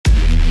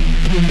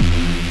Light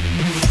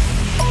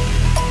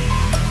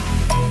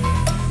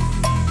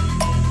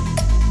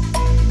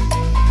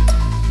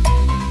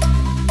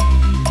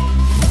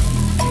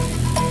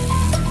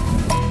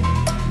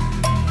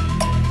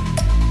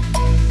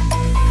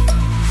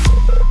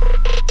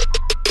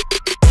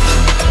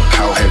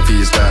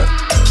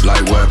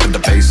work with the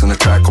bass on the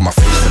track, on my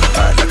face to the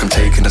back like I'm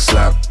taking a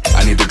slap.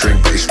 I need a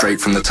drink but it's straight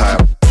from the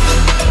tap.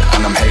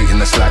 And I'm hating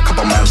the slack,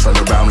 couple man slide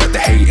around like they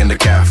hate in the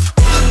gaff.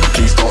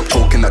 Please stop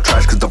talking that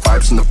trash cause the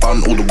vibes in the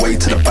front all the way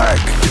to the back.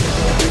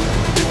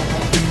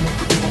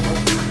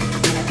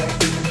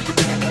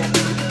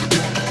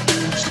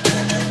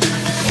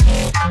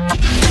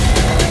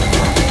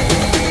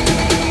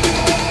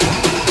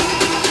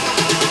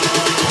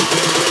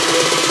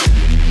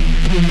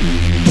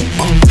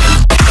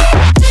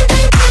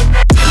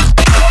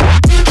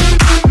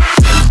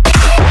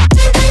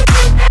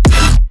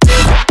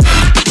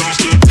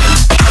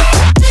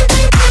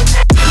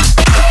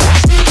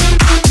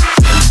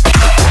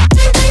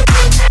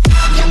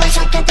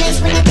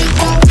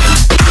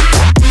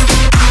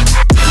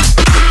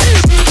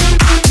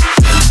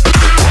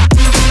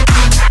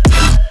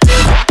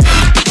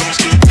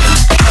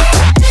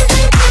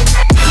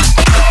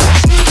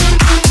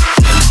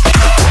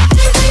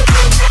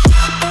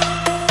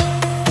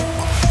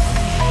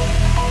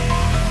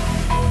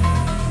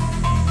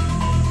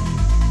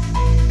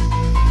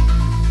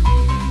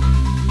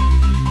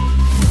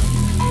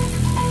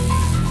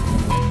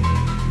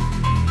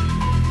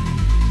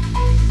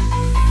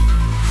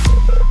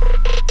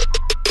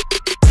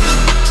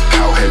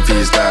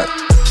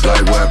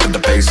 Light work with the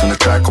bass on the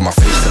track, on my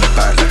face to the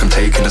back like I'm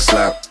taking a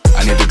slap.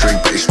 I need a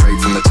drink but it's straight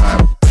from the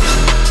tap.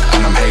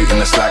 And I'm hating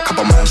the slack,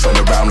 couple man slide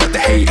around like they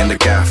hate in the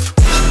gaff.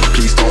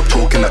 Please stop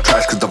talking that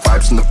trash cause the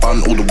vibes in the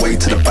front all the way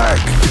to the back.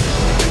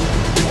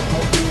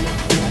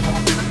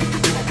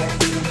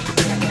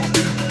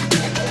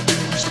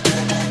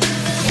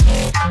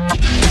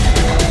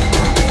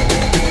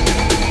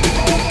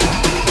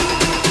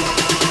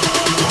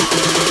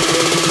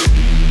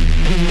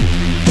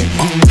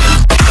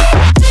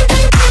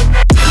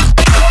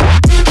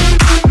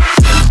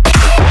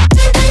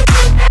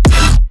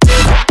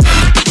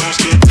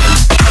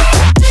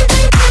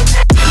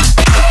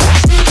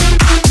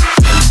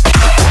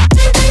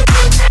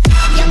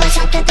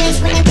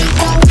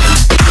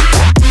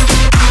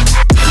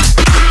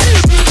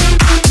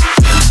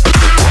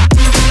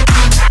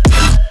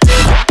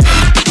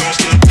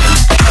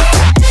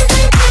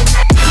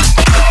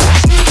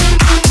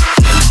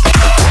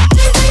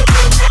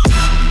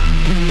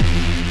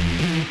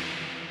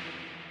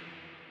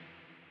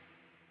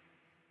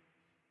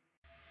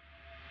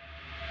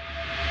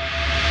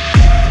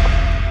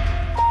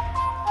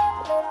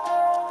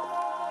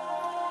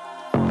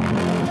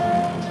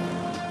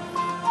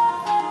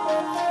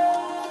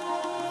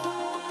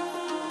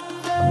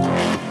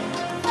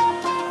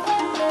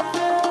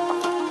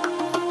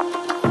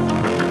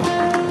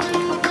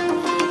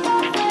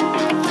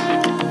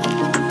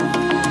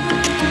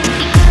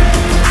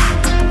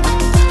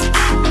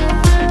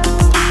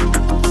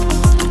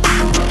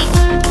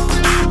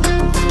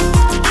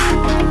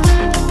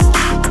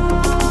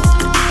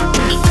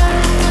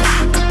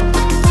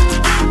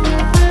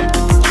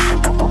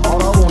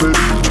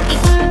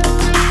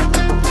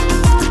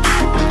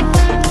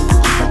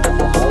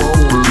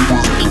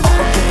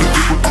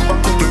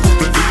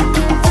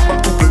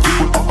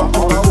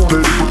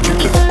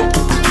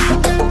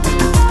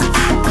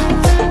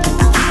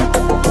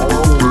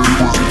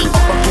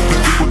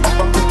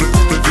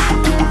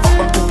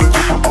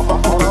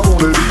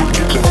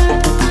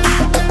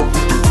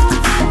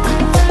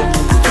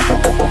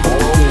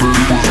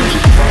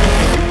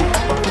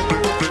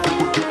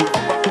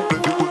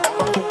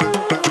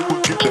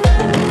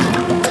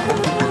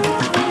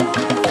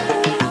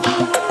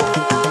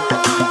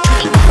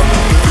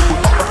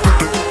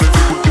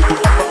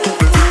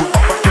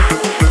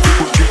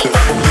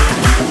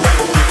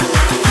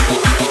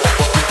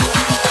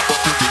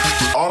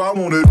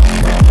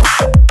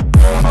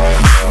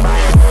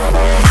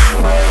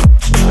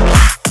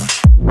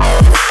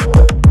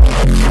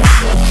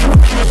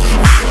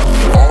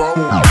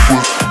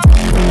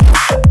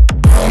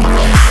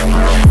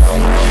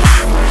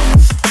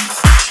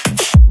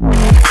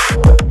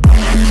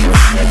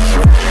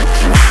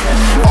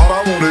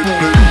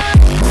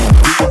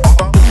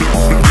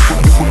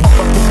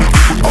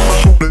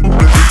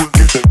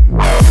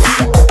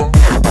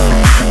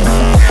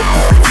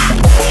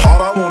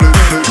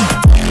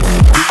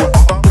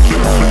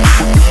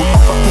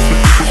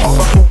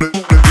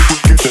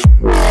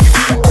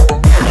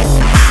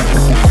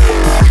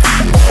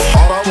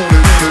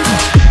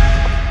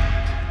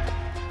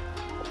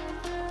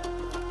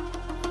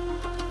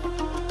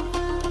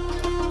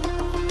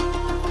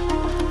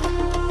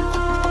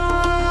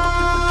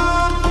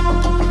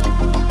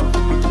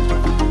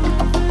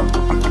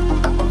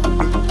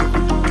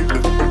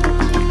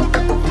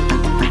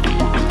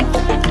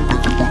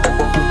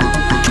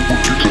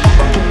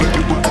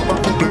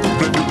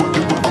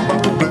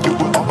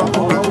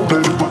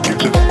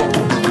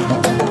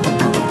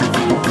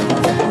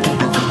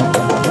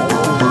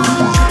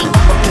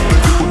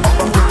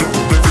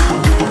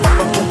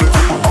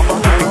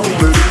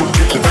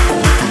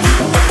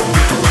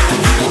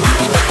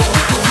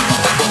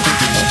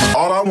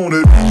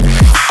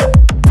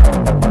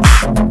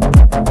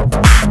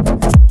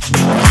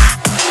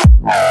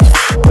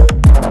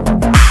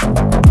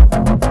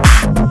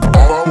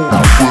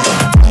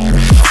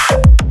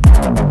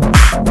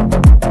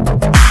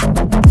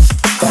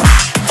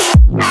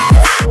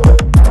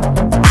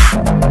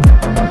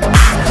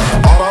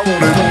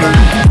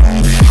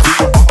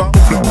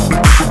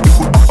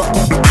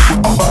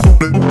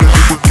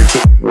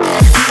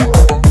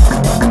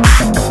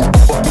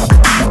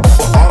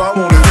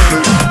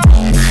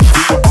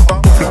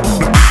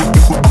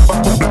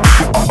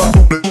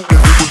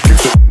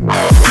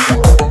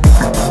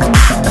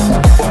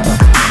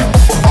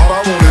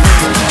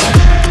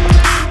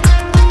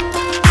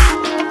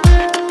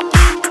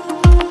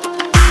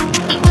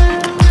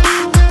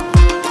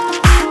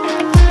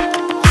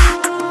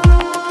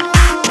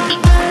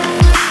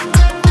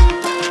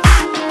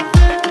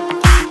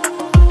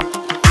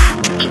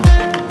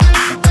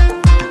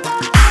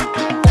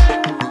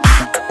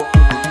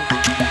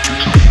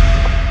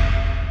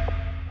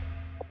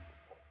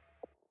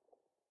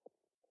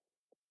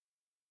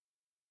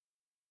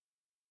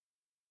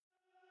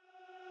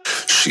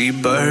 She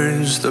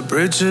burns the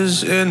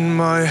bridges in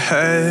my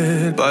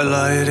head by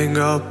lighting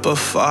up a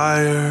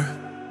fire.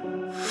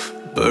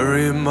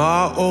 Bury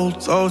my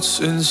old thoughts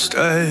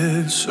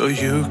instead so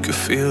you could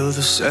feel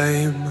the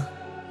same.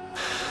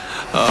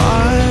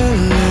 I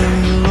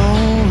lay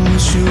alone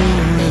with you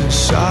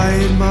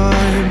inside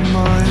my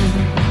mind.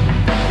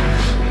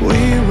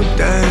 We would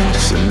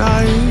dance the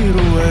night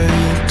away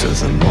to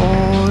the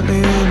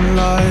morning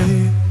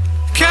light.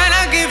 Can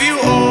I give you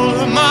all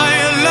of my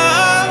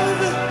love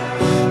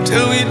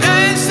till we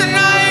dance the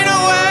night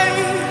away?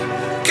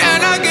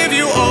 Can I give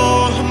you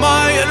all of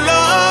my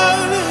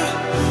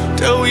love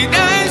till we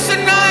dance the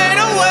night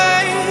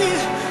away?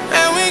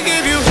 And we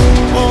give you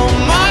all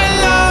my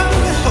love,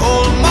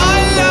 all my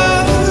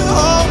love,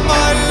 all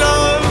my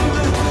love.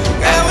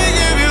 And we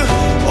give you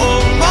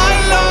all my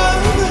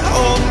love,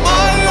 all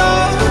my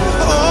love,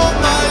 all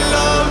my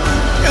love.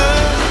 Yeah,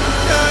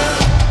 yeah.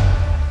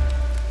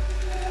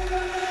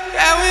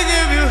 And we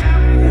give you.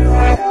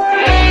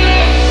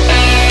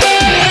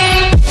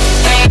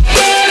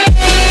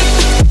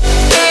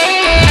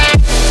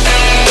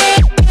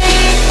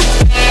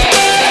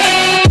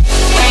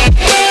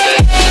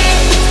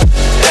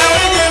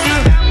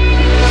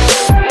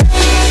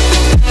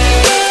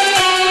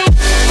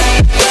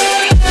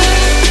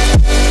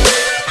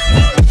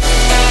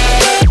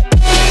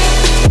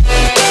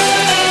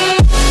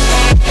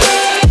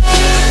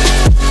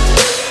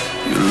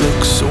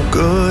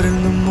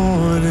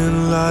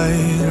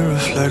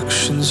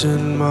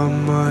 In my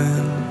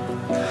mind,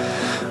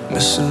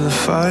 missing the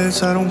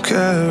fights, I don't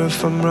care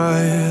if I'm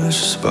right. Let's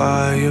just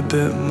buy a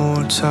bit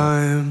more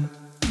time.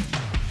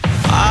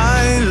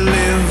 I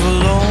live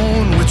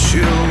alone with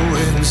you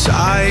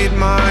inside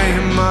my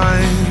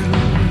mind.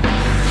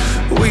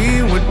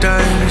 We would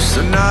dance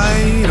the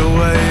night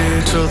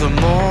away till the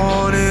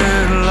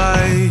morning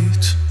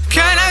light.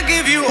 Can I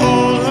give you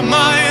all of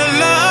my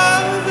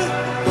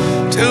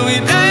love till we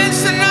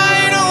dance the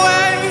night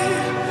away?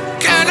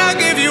 Can I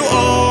give you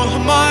all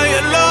of my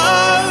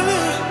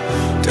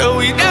love till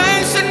we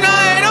dance the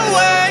night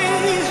away?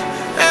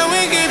 And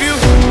we give you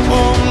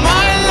all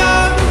my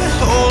love,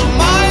 all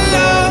my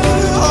love,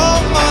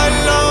 all my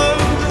love.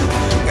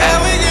 And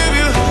we give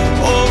you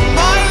all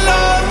my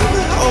love,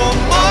 all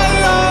my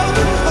love,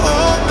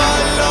 all my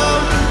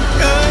love.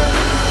 Yeah,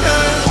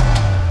 yeah.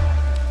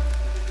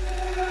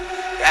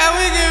 And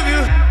we give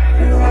you.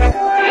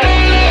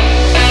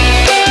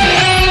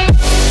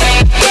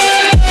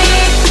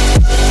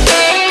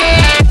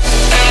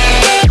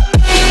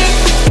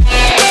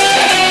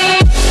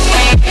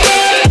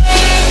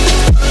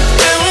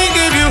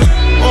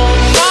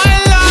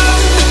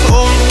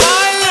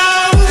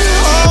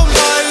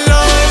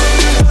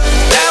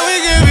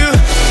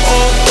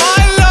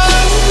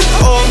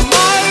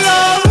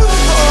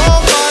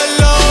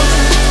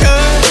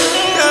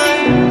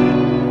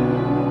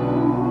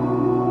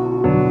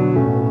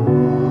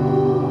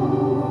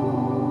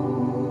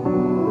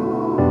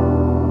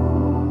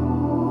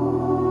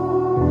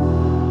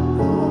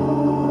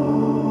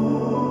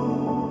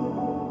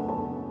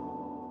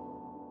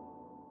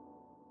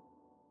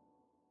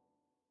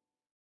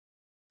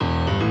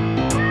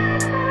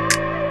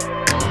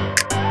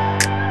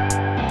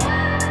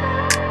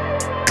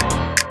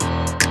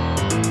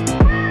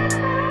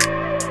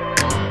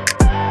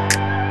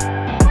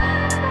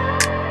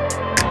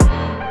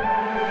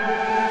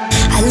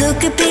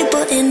 Look at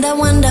people and I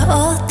wonder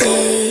all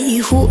day,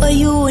 who are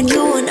you and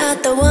you are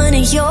not the one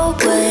in your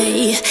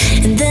way.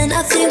 And then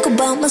I think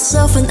about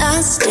myself and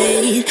I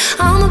stayed.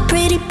 I'm a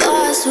pretty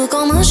boss with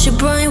almost your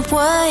brain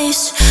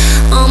waste.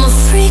 I'm a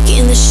freak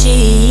in the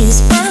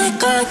sheets, but I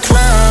got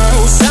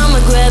class. I'ma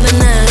grab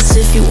an ass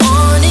if you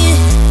want it.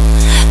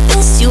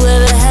 Best you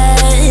ever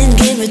had,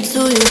 give it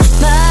to you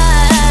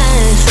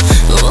back.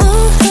 Ooh.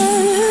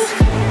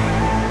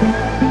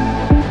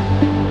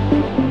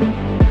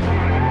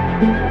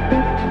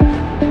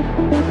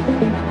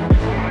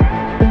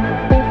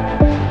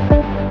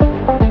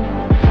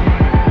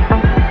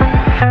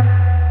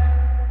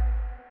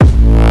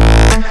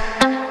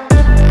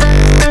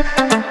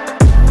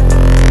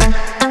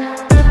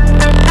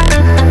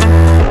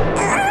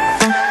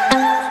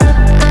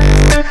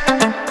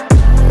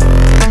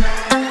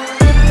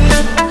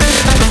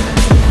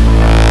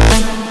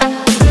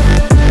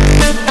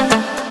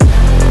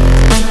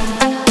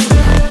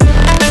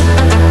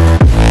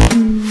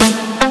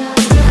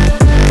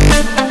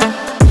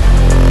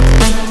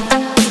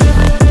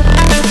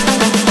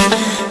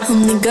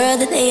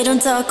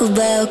 Talk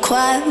about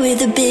quiet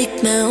with a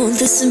big mouth.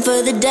 Listen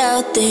for the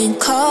doubt, then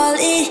call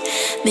it.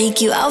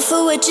 Make you out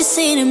for what you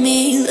say to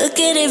me. Look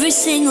at every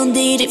single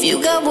date. If you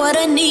got what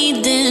I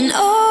need, then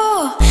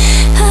oh,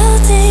 I'll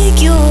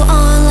take you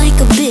on like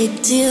a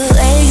big deal.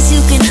 Legs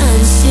you can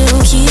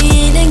unseal,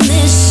 key in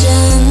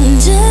ignition.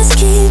 Just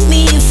keep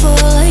me full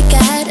like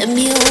I had a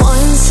meal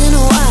once in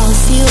a while.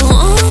 Feel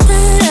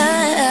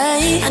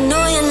alright. I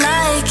know you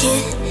like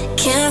it,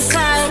 can't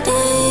fight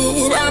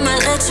it. I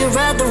might let you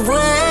ride the wave.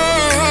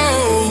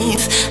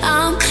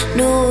 I'm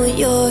New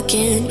York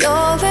and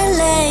you're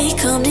LA.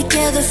 Come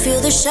together together,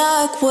 feel the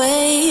shock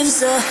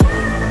waves.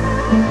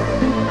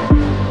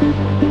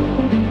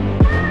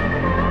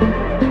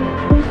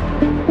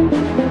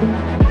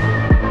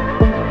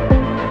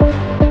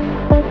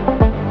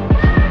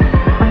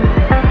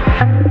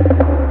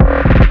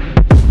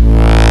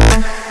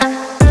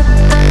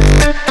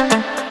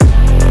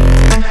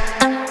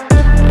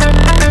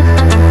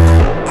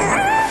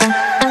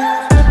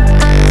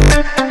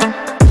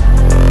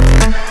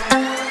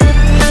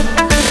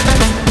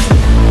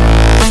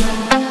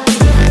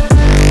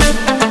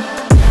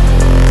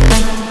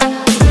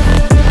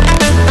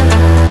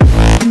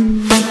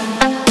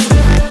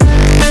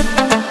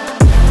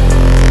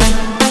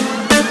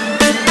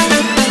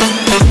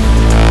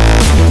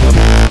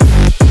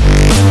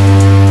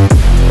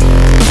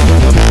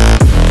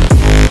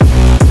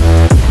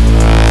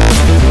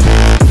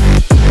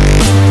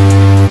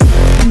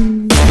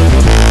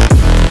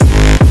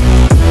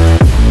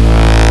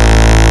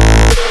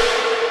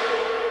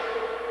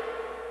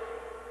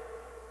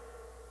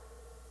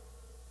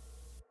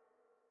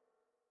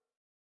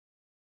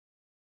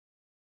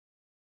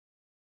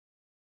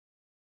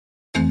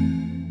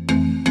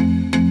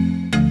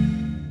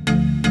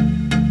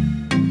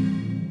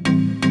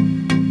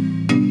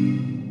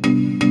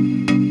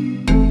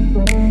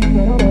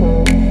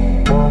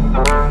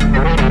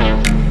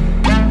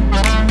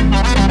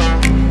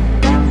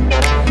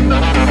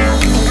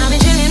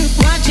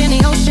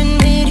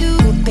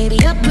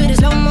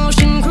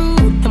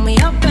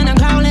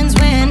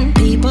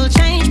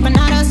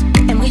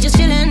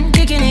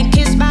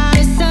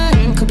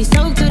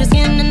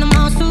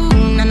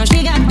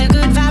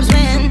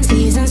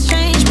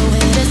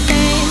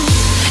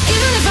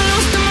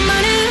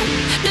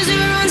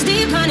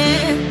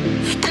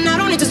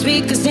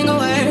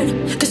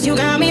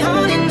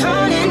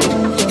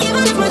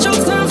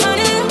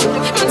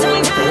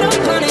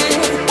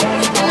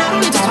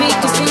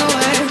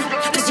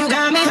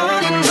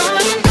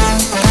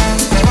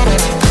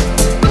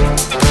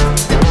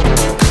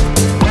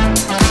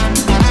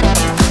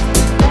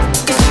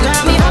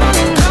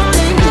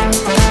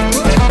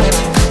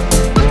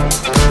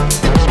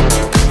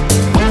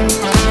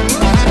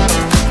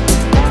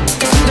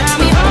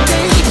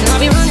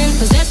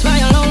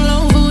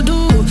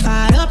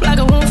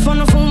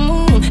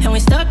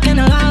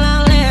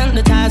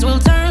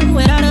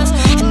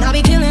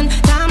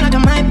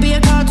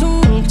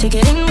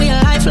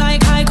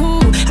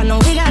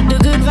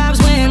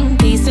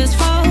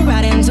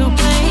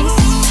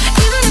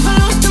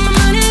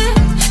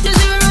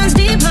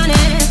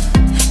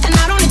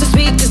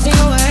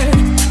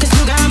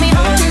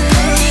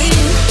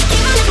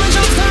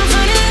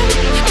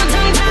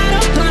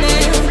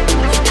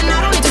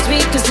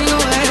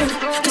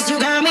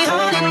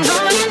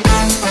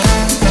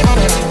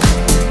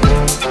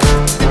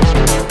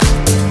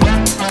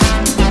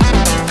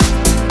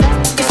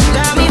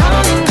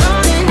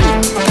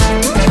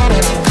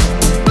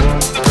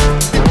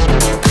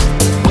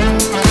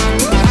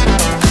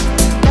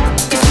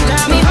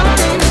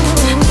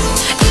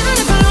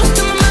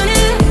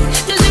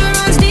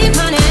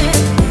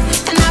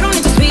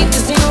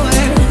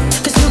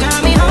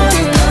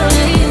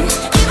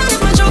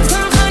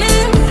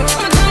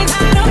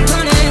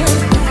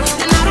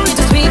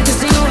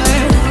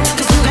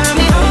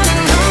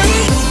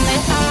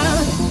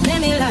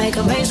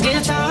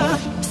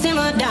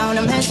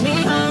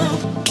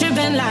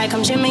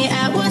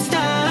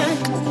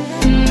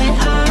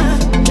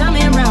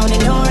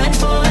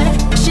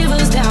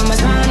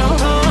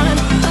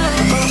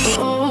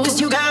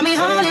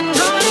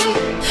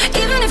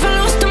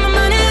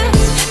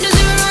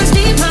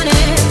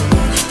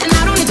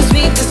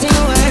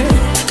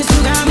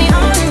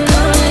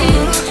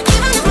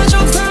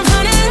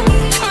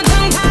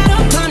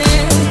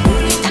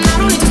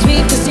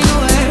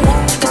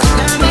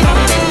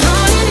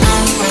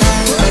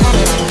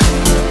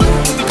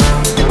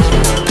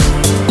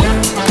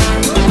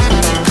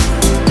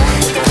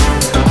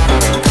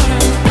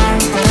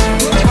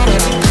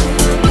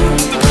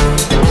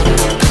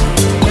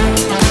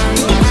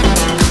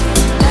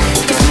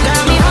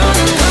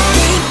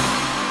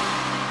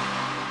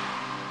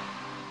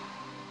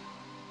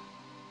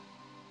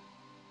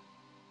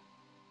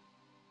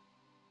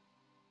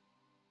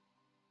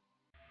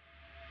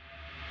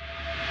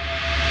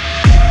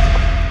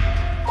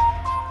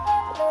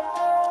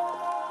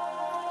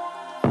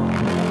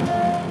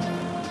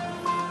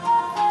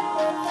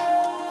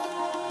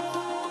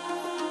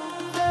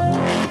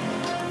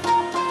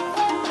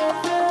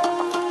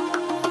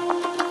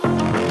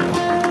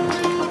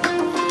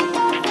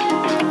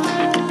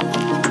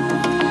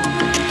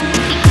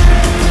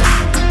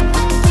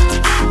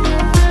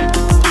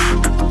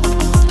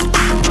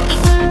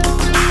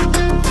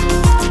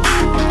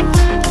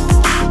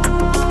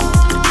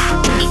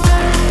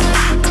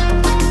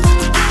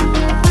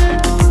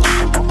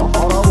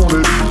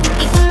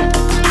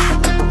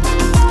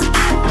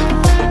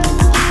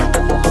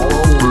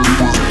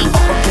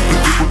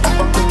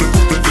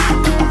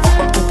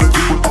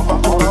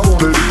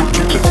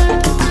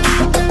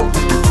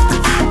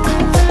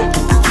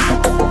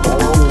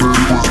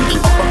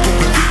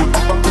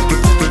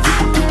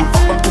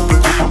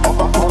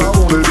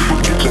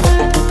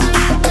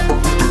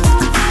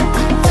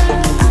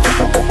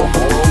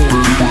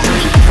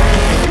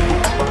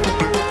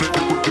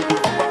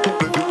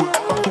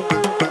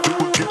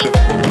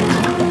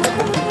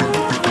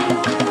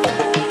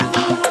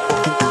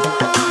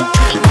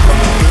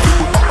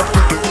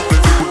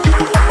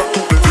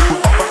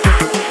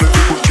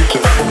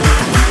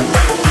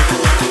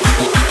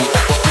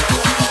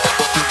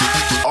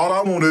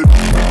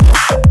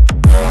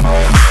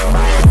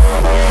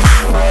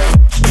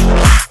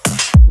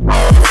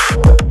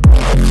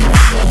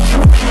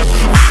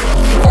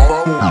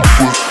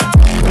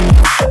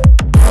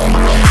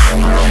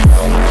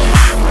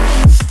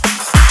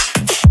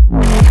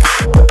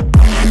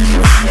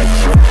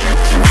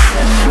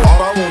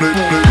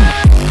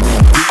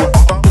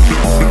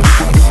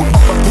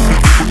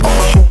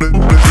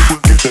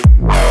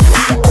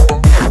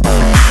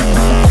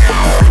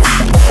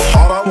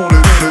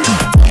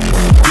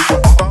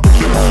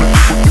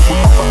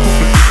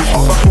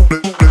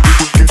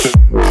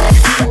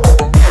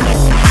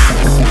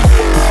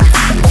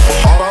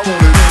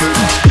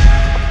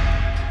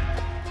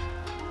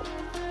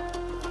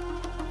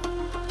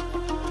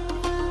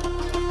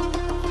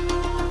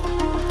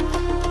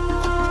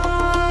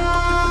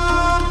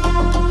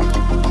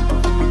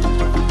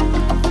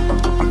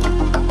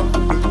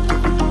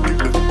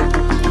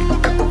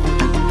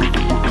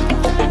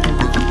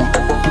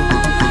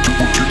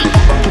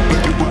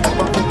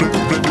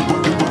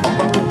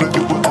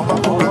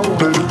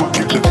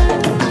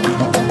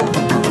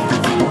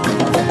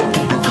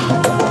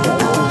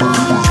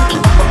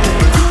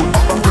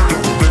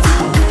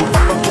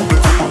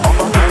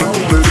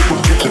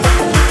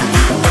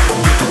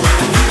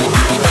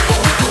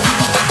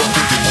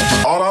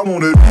 I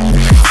want it.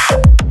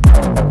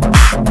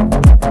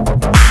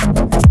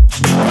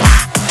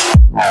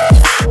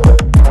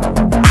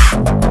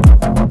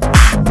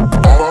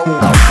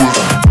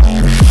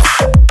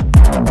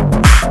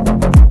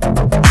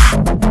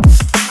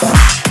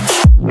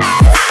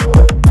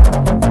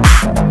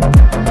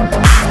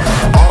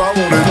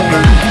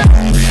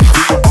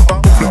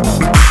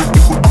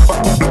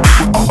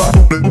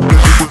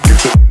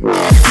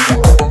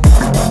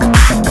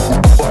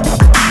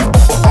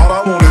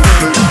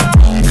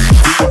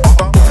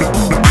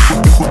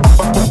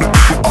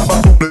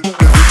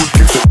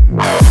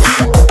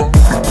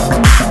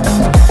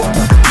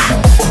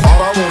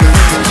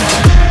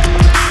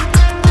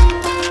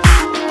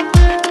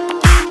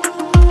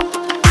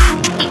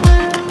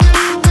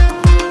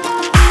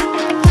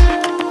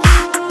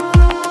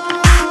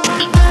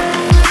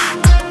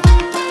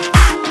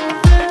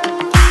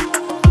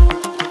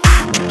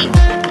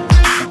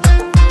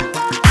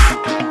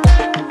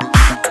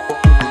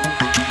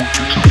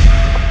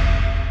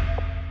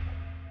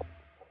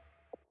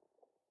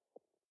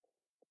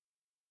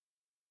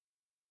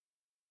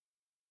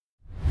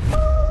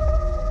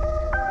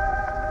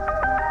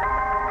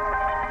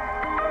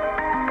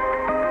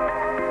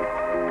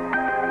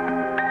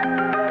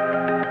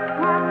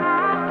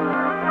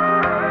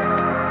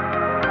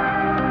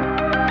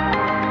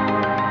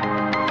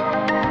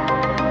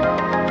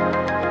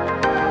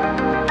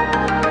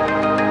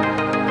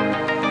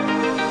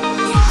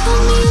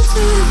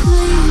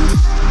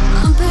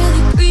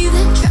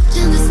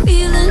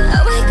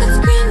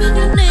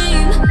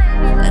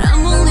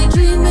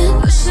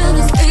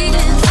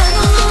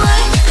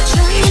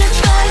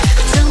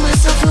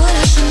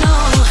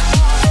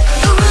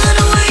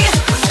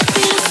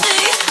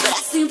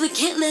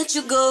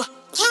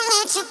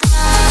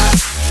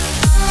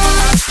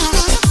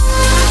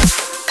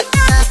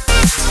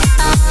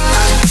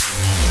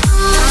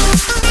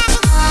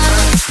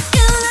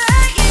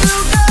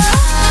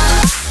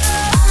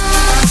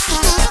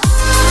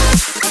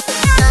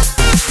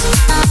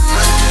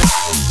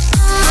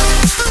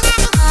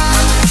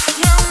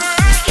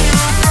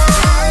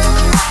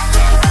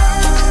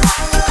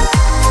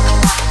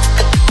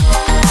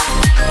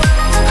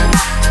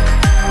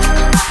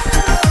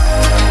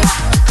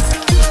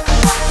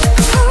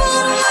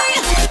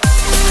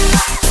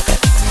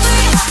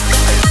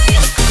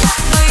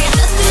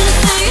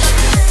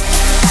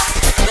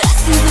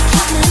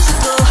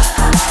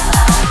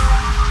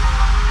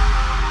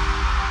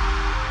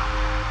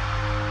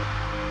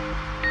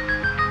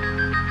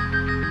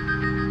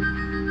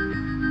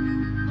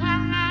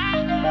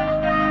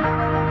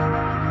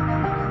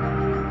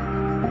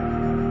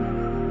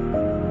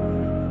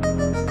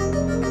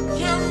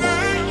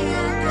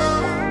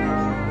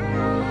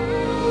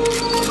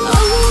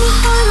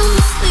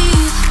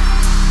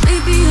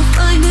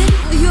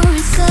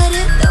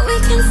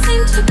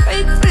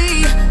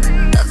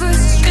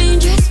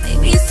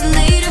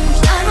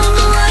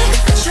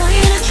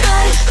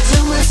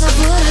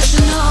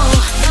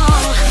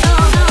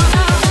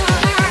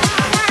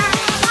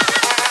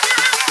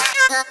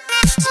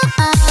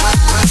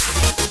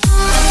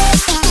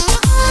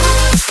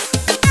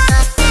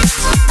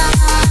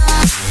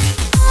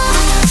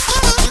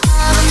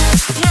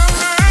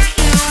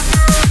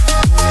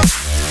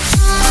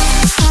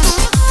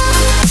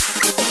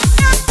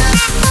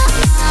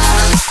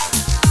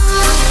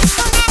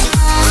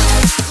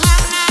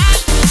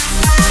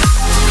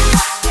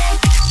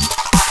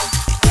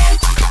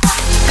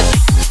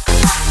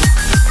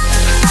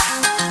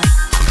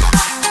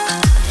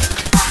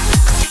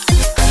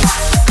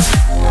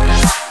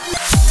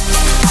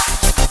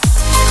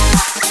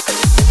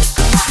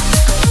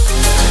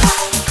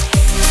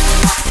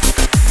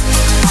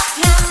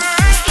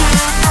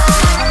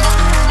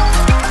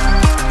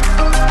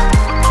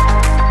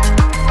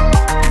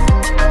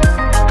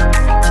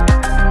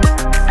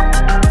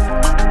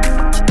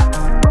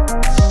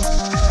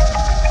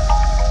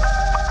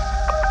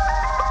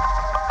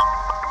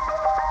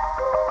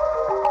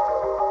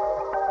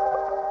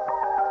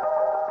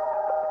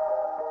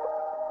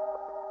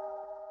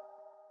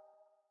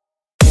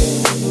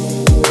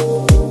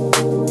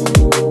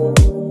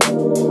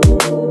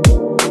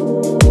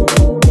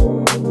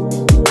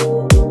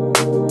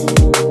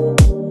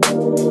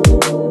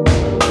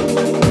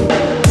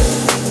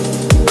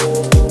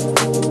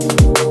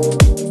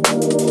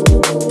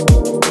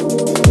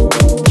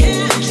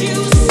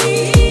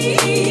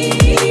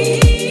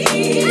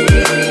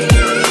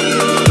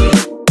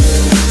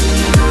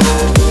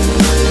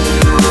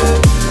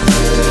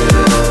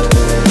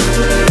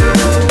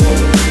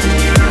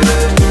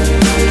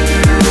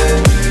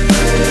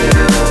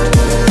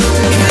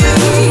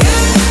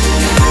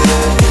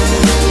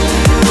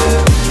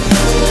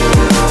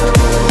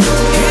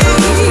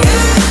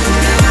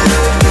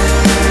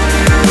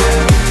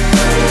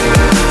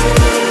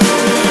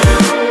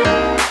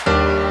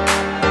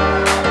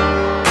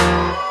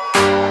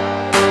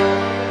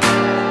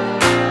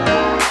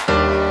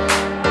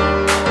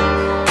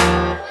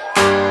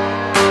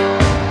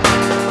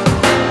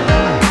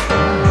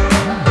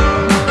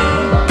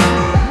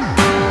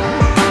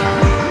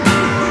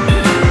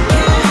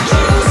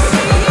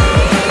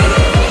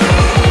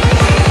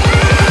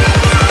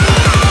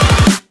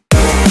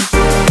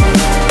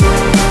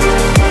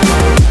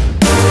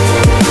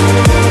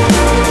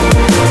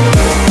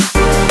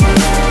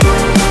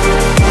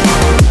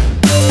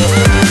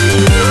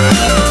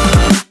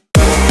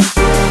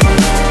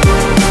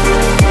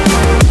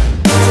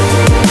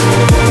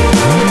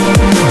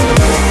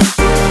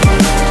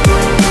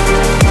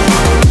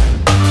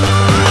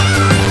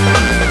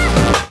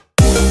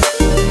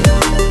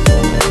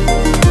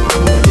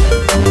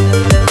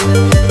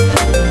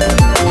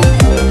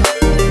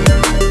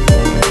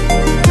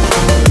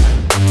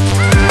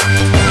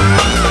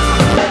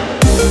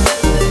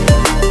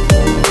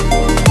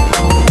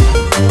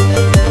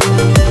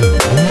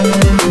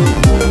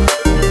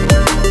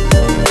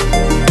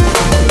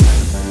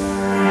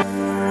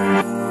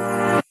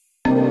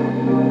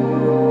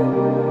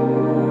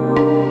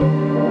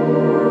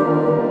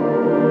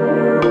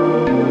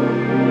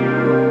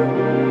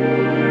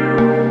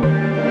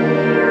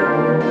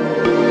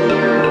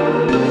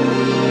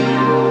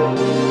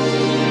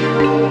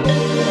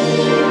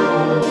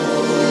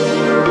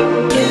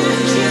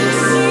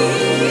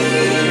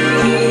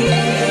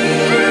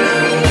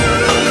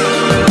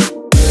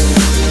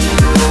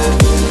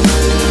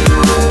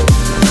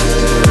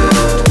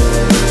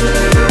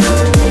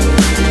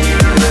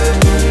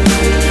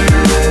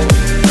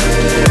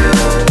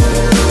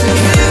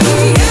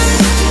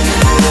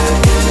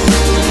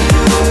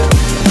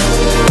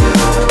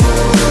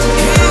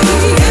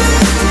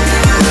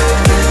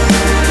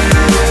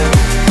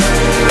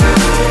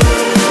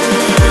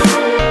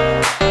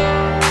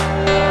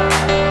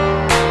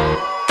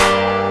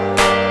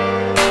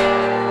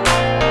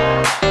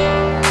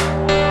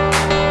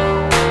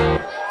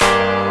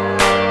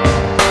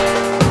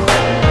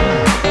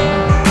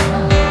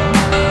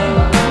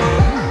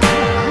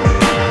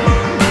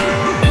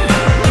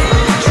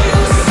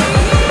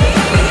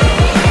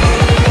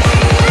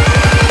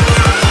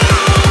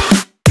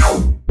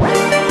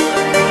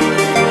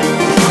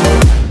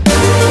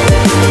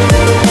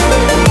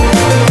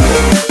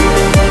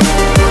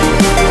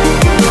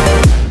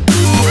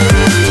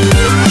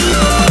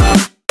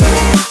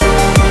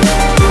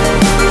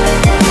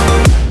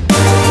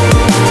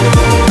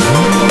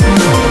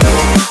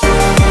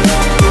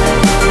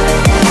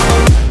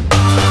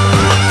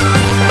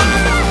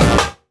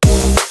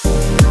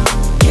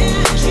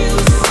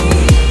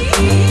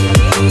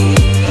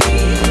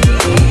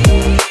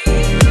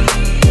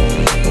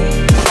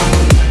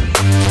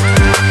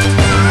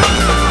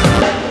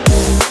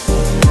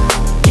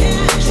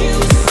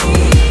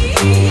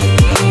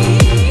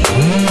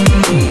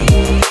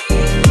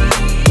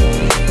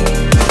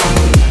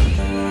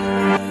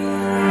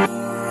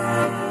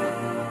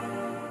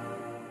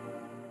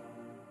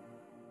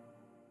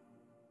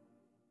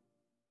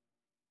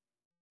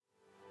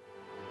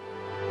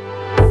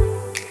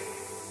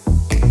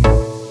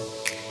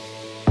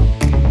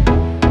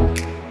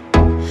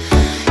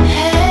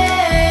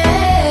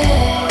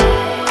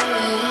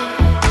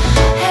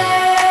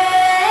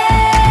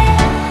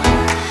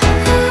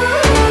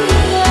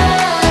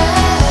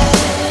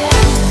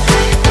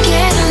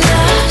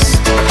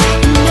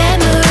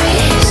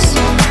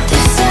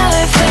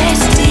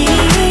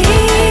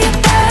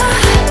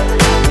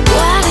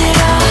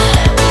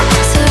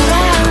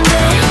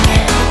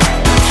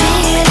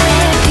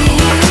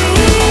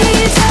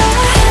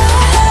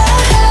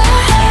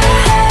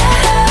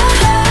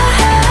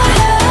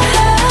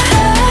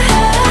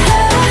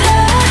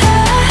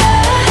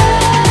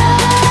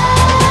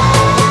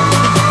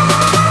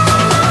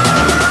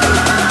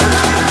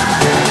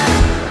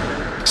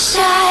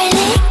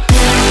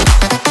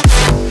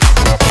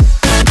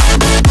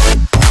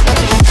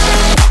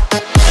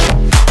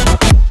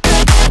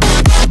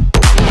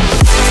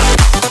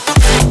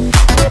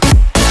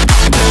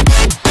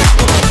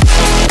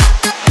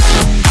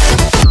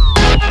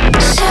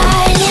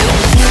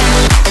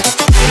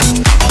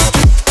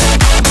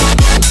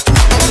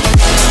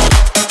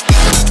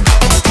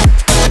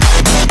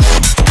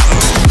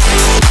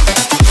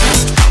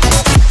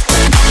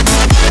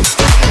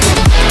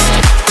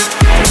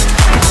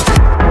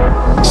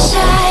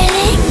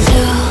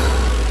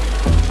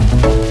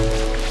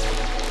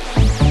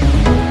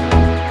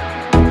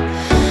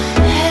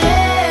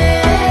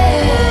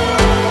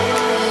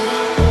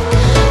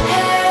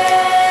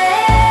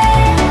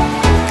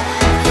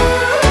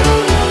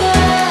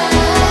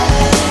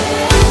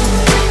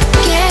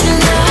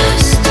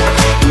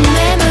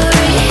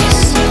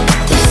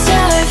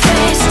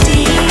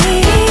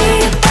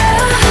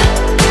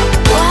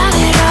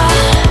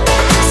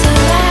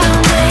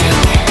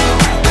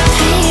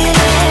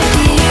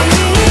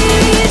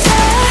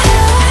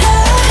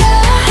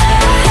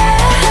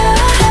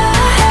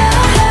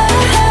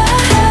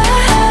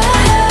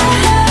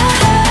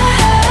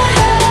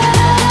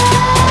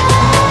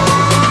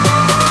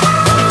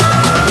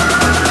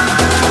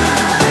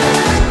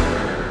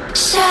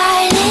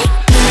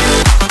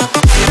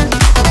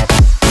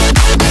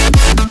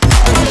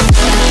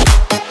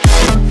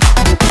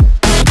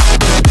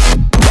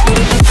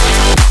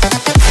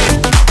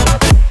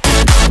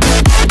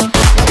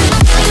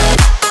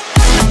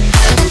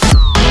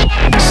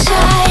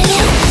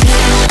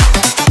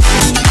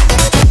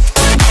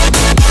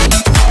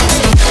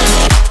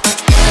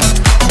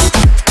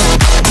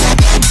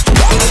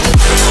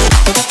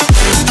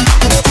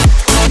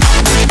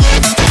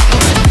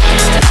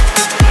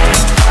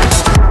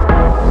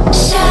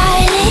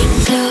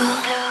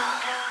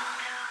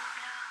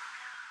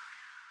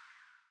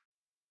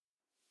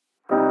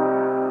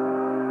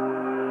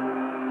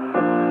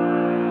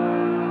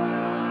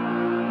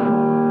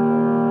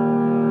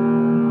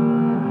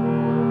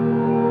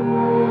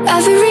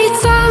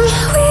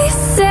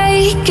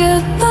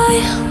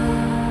 goodbye,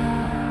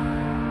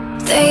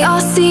 they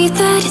all see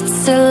that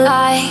it's a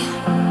lie.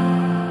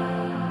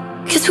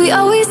 'Cause we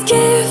always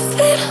give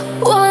it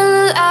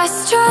one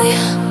last try.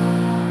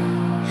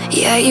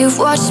 Yeah, you've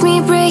watched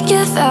me break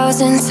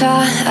 1,000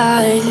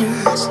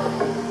 times.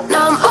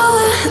 Now I'm all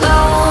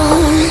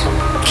alone,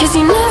 'cause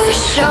you never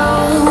show.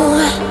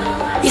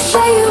 You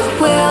say you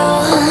will,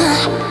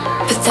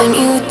 but then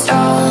you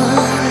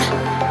don't.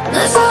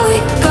 That's how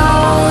it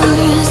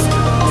goes,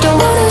 don't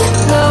wanna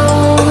know.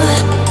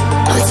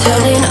 I'm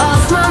turning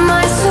off my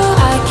mind so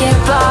I get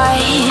by.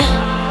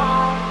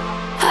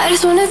 I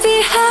just wanna be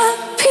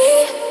happy,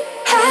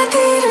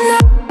 happy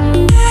tonight.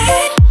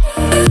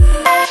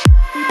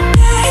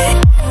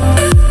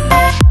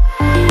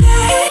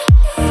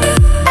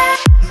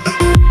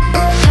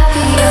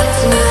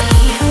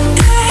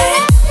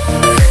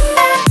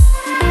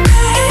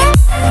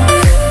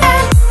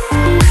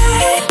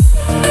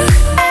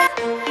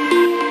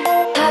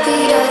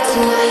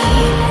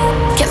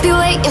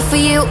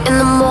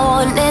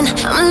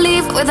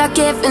 Without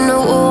giving a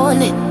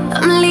warning,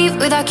 I'ma leave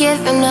without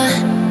giving a.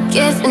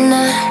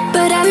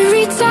 But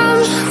every time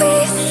we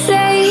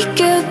say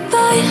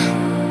goodbye,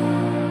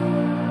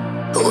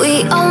 we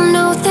all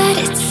know that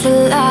it's a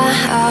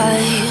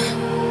lie.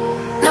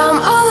 Now I'm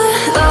all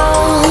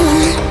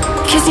alone,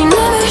 'cause you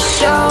never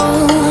show.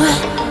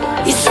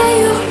 You say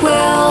you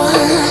will,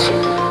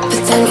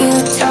 but then you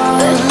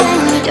don't.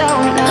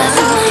 That's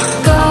how it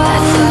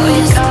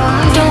goes,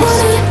 don't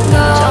wanna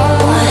know.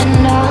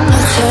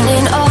 I'm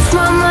turning off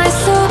my mind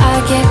so I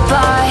get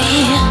by.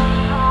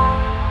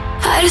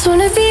 I just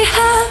wanna be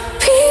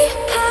happy,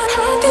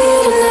 happy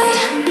tonight.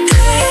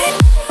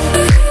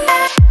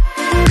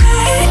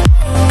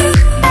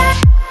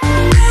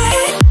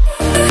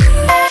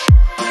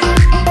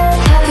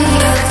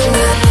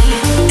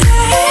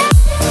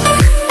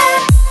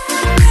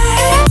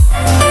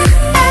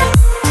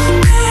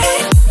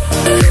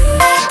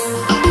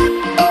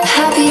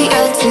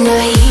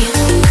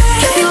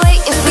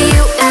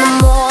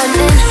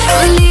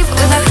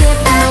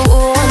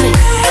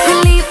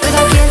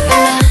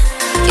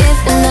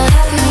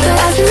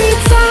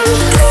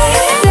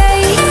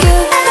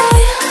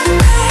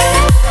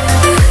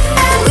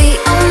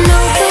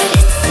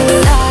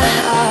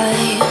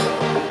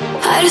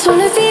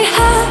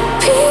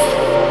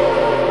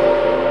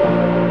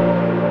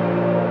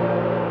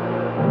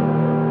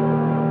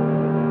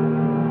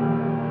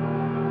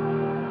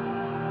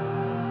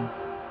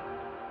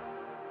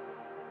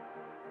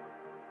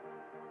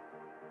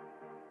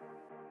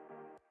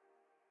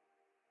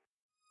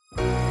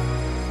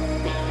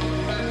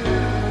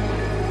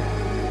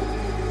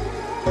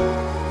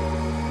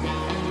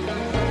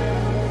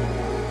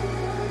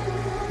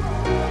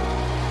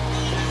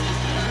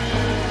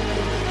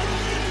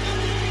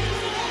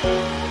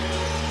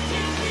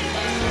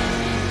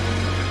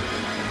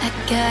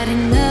 Got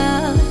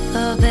enough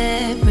of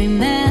every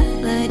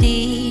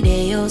melody,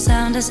 they all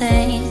sound the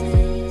same.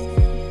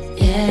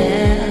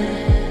 Yeah,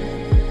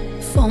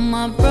 for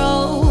my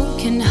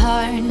broken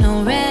heart, no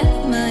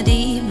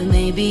remedy. But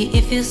maybe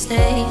if you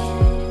stay,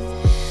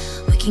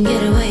 we can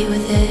get away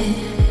with it.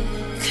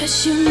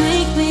 'Cause you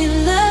make me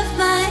love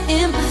my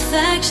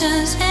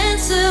imperfections,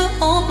 answer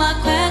all my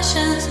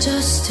questions,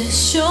 just to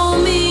show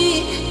me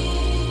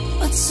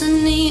what's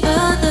on the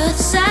other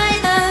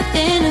side of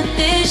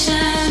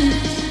inhibition.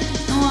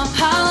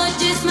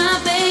 Apologies, my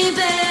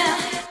baby.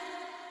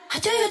 How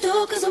do you do?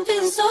 'Cause I'm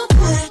feeling so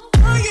good.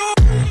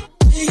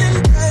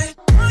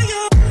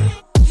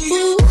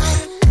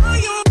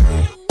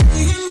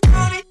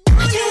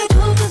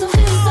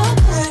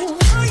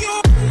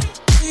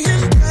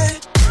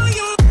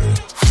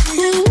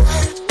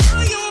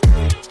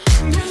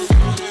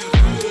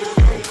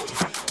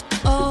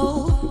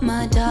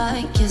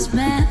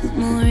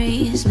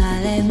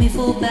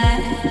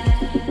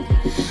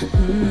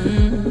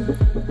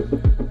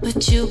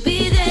 You'll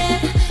be there,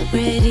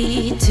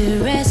 ready to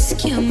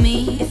rescue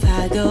me if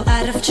I go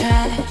out of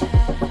track.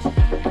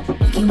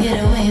 You can get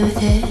away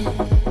with it.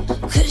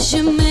 'Cause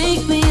you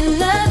make me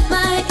love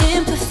my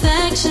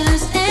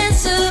imperfections,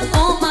 answer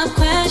all my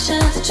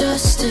questions,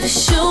 just to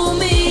show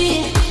me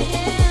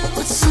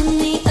what's on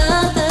the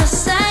other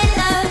side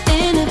of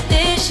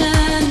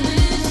inhibition.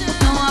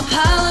 No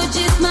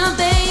apologies, my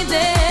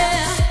baby.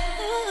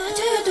 How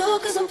do you do?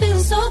 'Cause I'm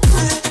feeling so good.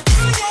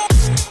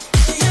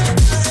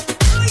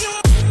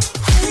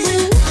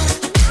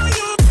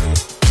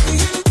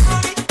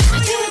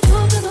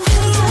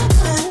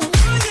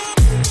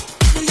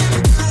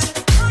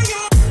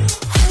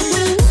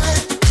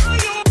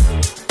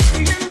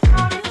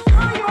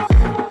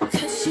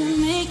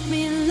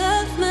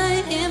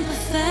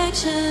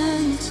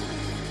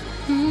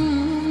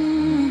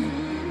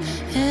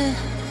 Yeah.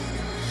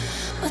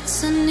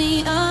 What's on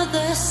the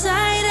other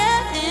side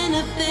of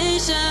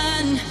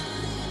inhibition?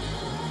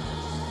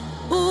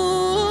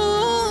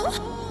 Ooh,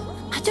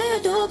 how do you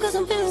do? 'Cause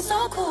I'm feeling so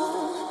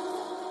cool.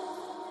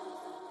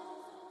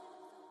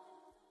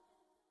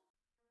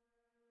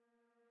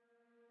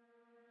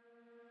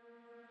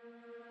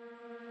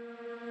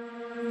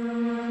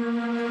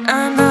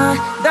 I'm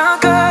not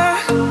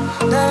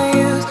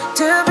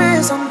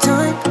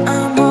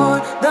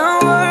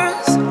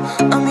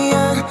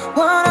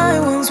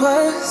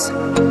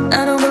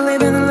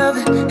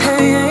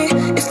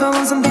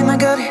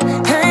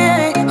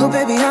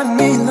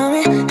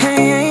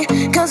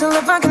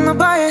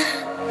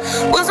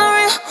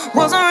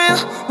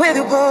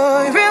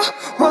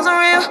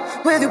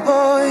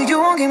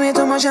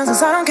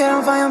Chances I don't care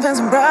if I am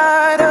fancy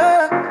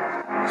brighter.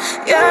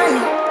 Yeah,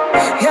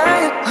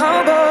 yeah,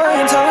 oh boy,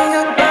 I'm telling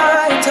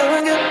goodbye, I'm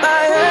telling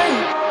goodbye.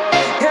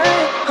 Yeah,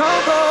 yeah, oh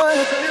boy,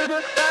 I'm telling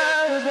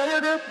goodbye, I'm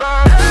telling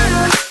goodbye.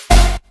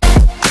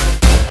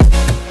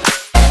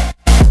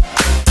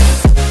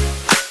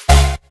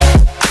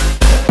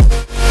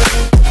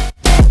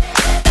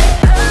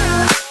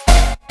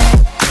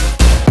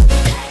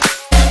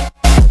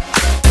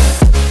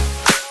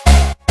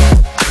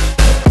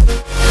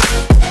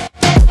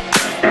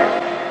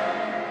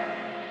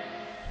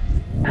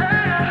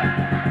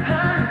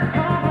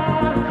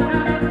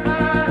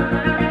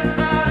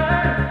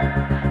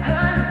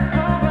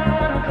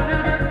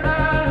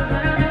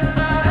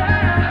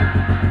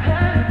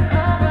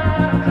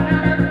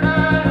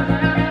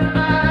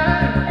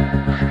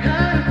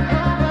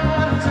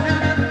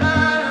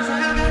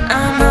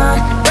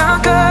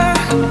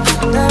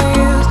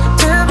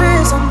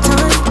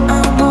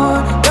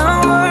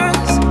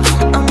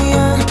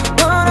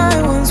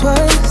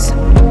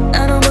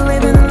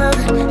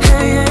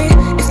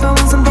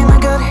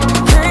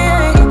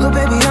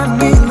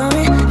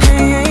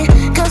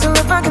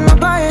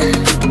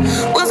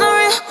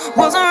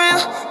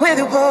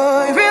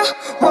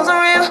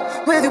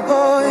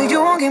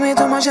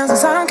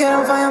 Chances I don't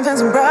care if I am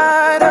fancy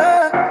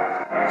brighter.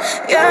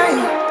 Yeah,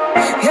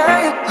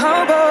 yeah,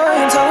 oh boy,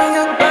 I'm telling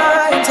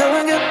goodbye, I'm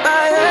telling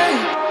goodbye.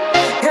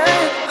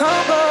 Yeah, oh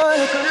boy,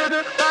 I'm telling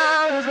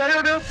goodbye, I'm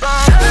telling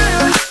goodbye.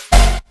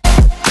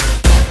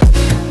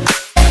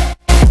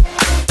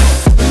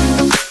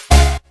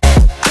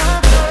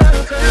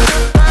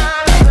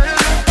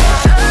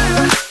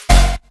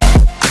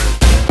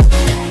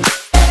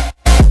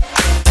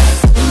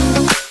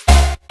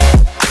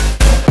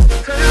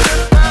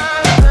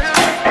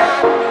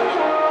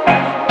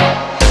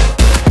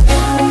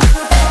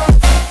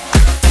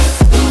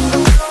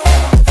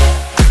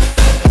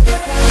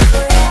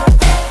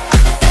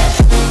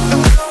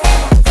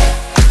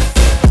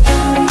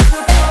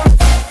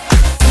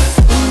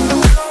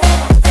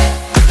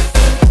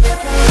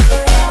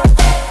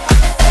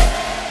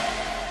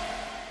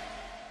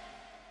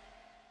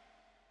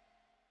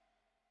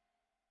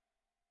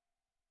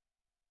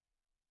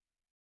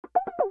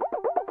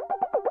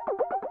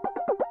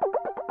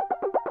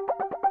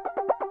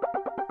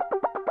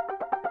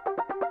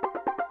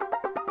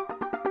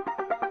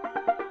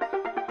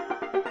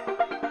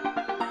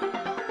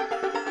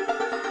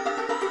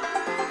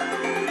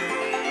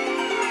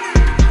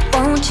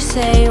 Won't you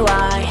say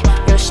why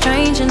you're a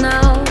stranger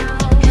now?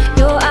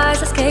 Your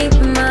eyes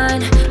escaping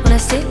mine when I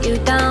sit you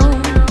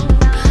down.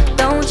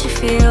 Don't you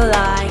feel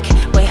like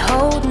we're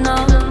holding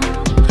on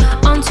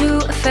onto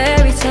a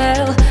fairy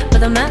tale, but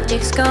the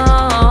magic's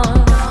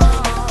gone?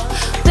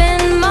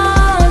 Been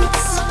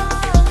months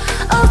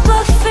of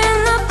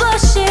bluffing the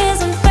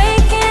blushes and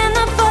faking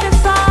the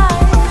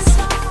butterflies.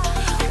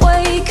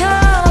 Wake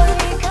up,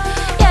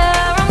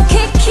 yeah, I'm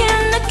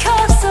kicking the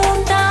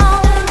castle down.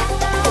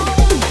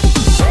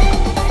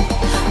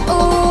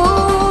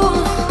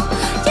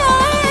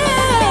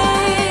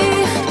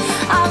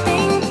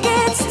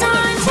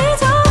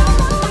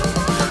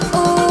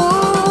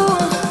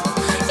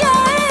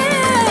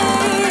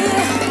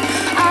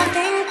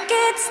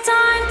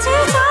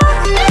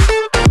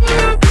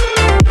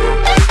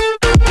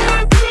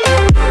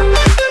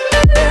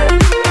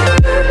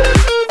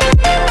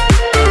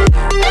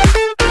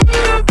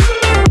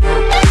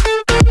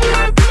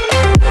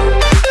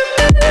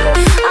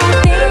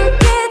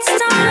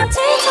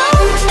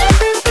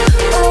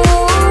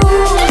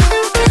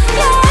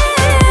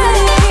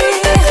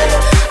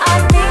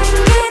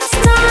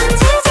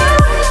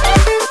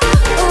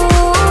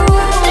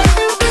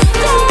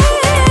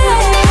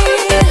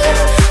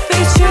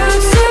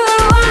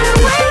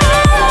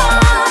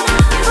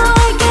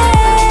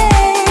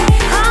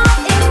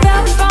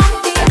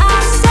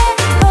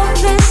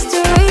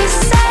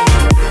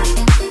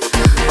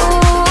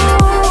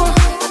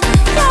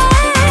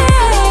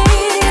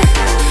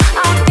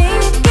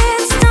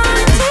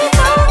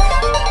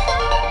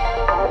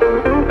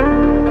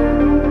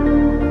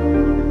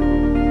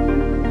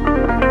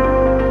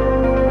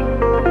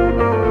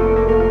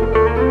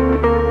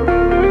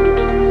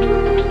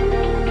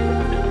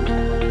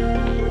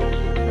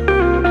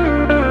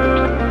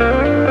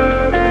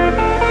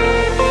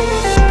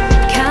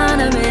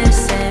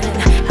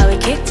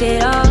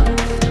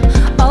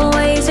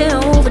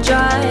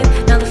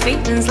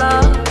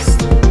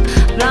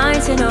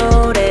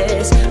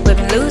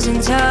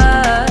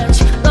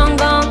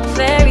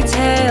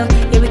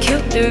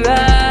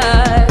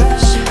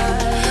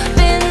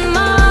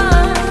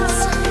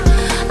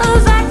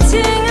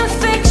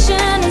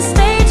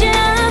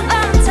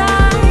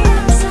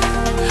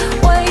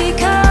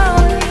 Wake up.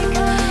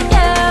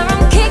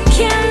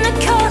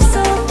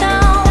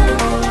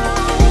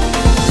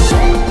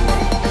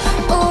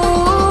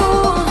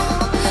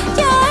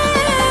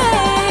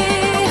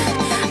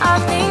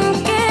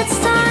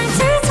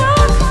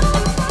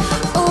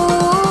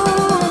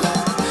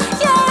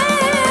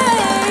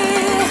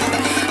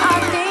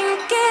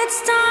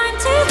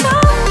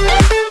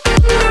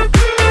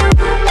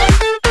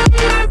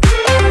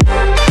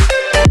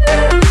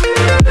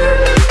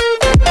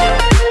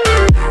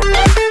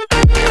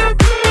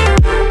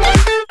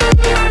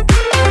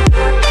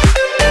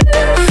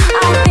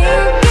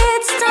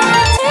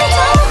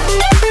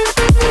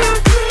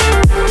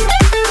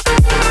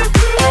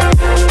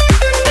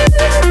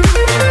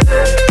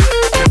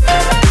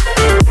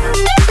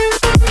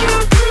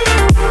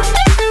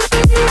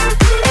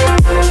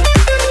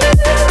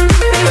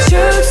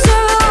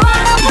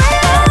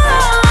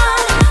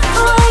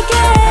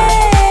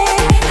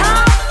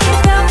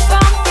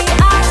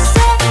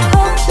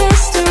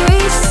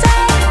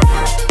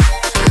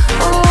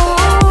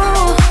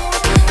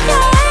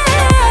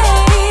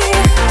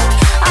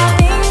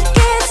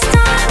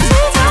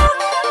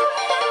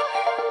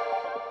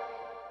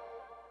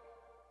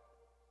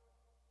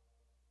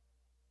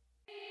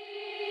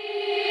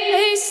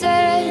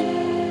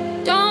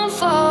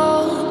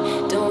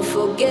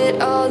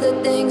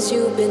 things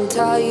you've been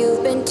taught,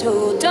 you've been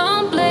told.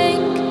 Don't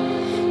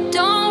blink,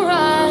 don't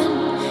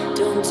run,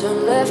 don't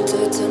turn left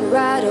or turn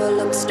right or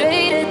look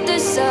straight at the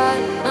sun.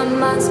 My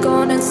mind's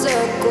going in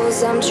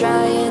circles, I'm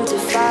trying to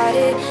fight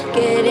it.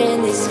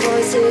 Getting these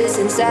voices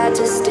inside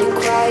to stay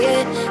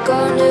quiet.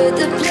 Going to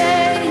the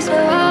place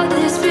where all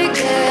this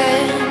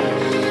began.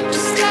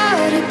 Just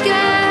start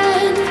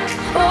again.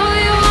 Oh,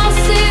 you won't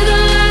see the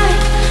light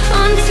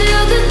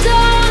until the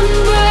dawn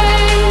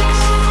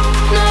breaks.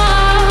 No,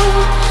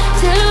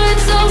 till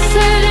it's all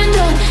said and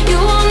done, you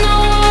won't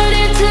know what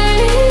it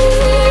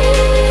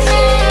takes.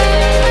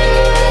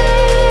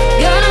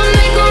 Gotta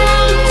make a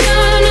wrong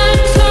turn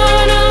and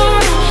turn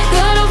around.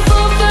 Gotta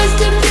fall fast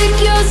to pick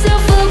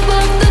yourself up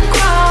off the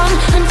ground.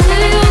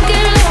 Until you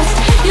get lost,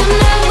 you'll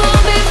never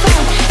be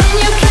found. And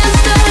you can't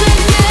start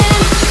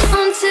again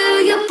until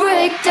you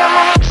break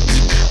down.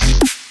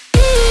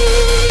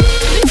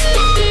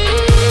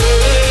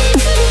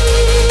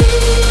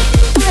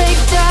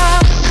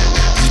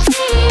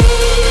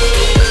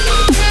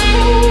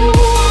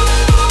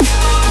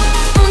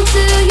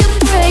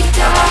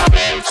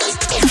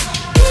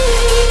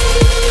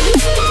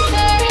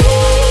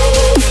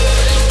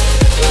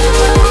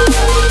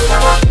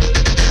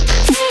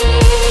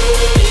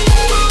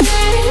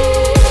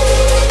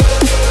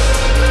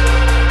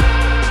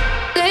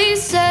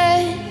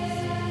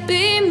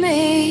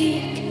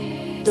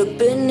 Look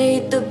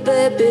beneath the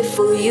bed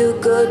before you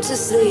go to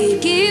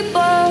sleep. Keep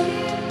on,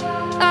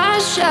 I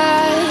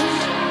shine.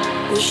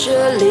 You'll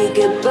surely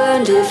get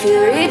burned if you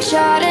reach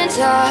out and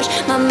touch.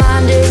 My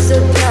mind is a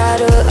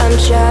battle, I'm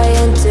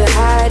trying to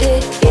hide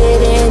it.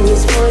 Getting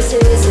these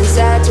voices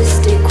inside to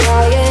stay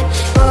quiet.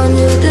 On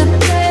to the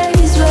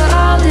place where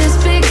all this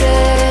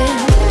began.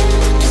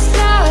 Just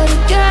start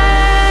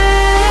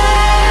again.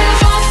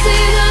 You won't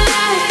see the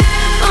light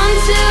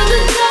until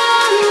the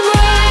dawn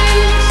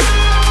breaks.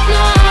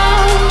 No,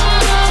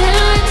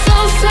 till it's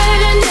all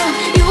said and done,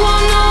 you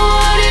won't know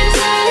what it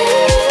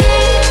takes.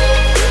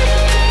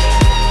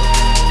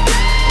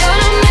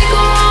 Gotta make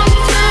a wrong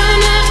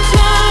turn and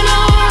turn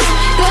around.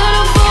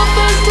 Gotta fall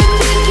fast to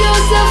pick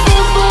yourself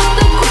up off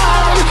the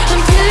ground.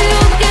 Until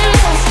you get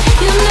lost,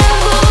 you'll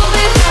never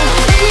be found.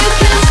 And you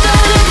can't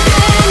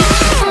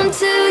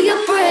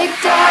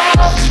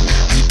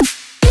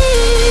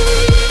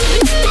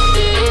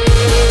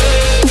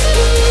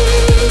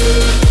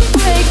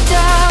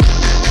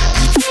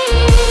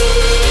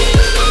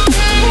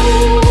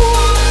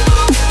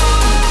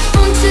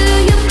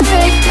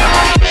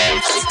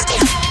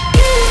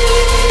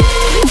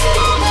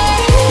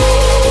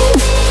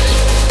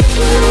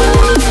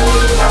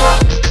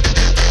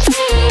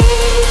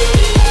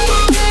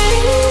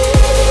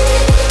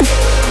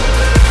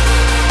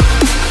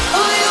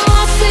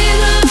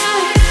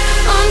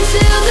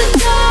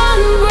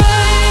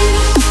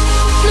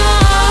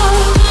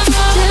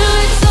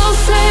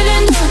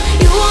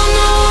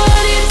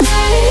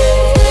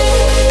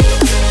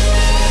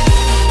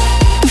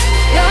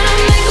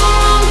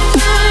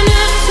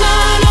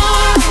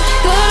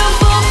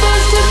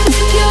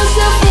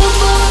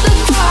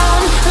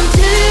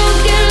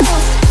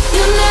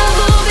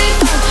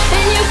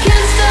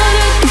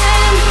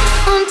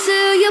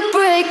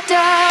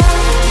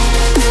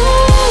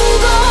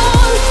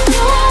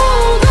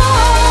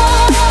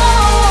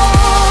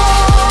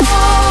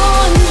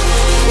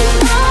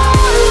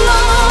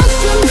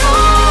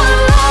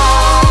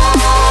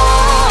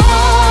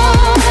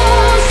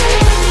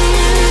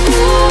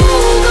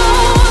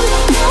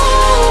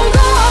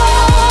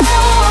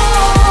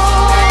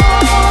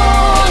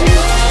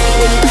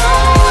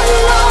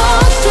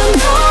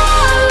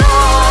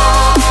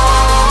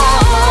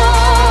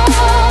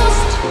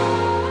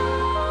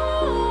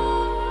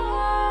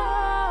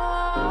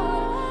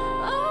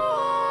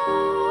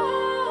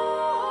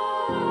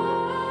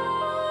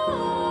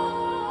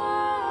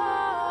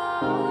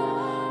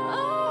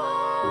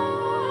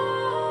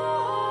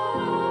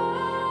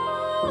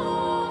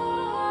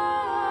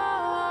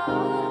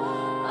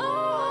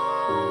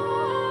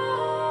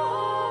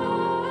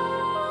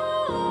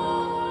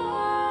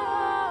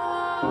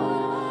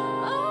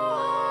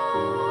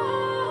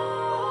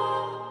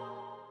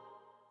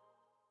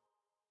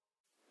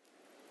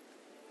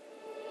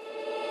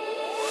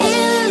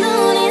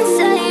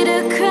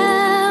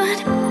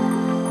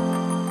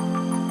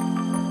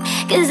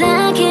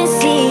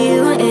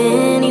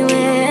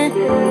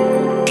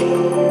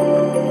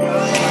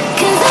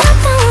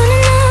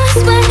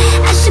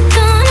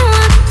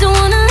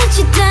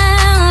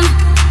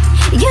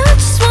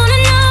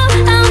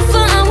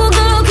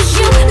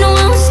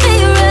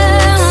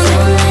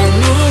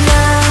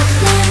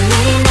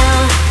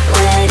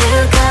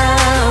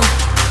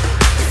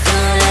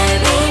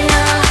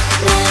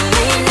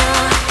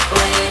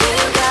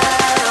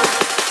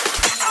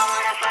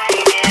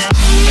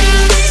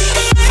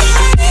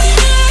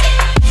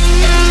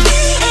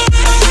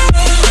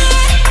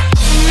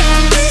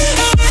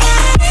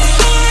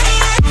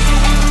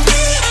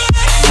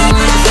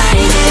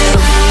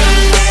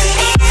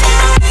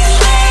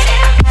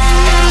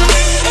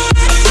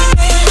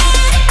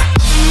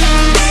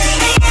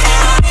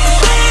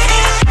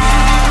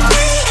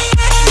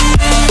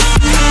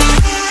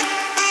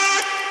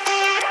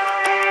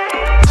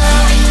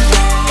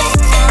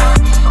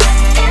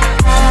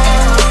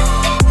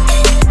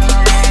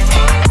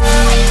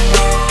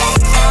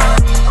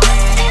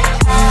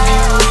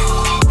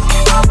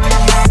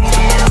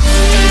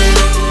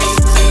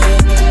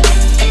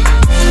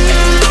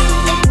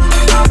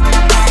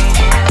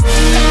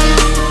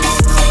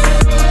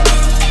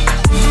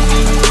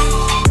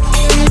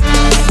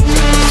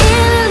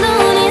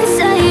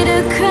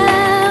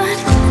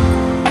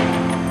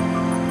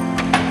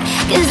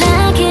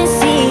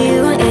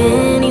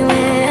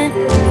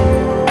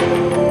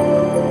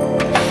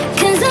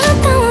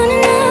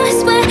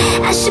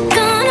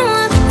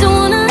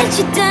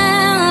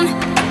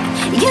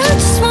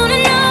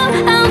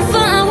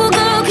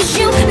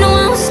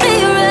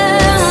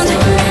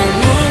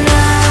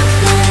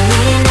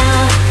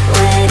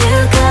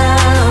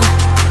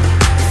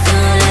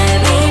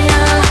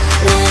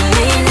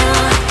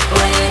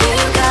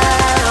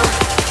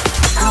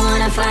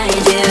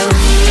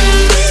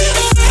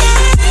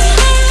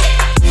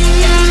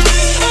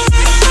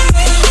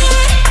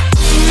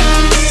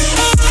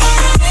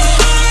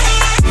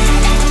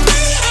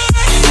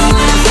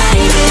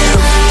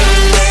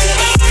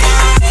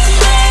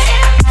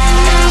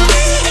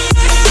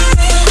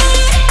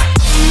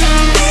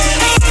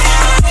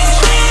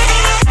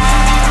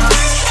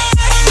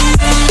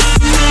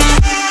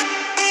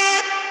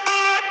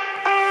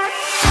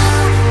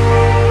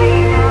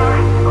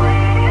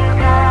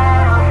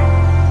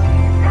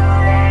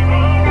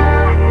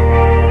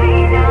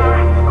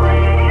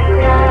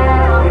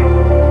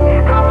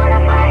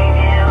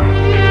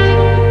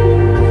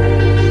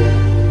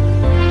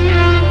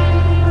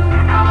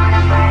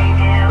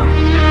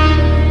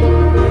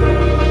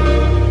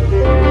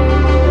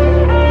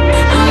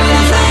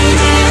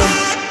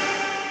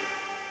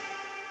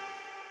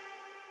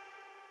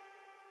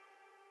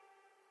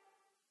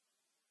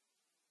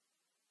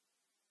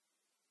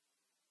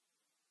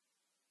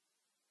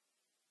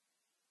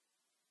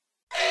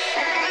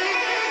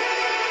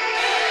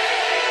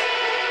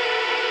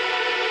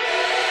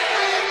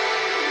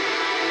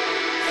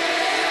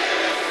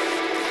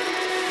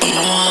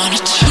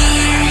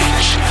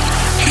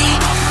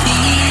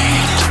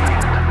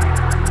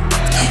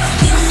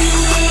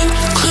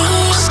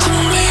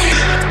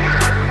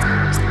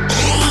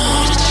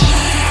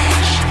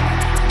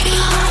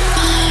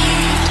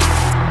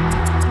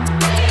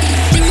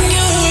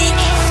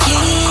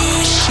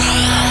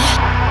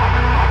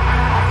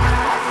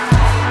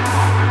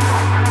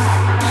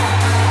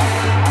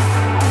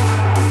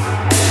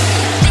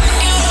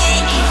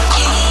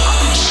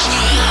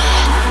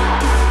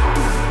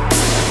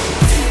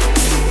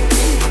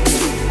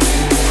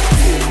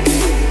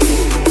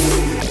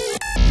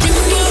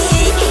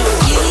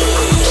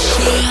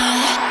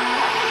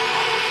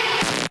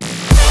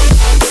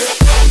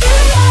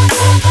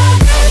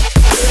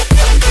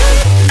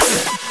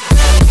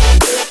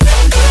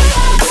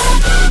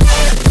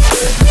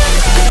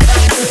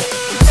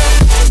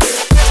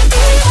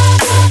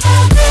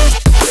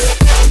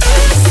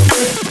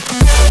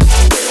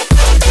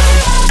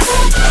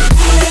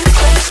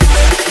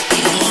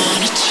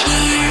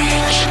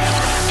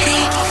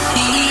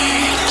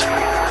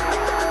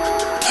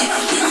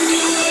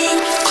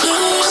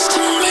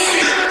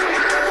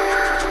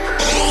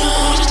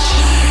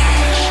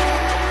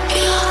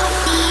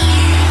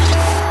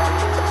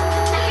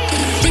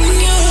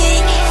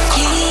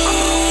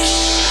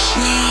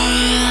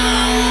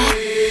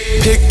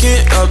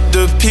Picking up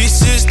the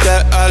pieces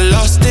that I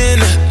lost in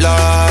the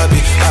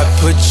lobby. I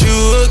put you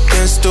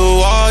against the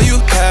wall, you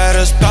had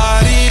us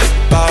body to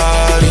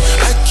body.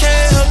 I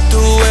can't help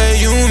the way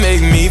you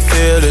make me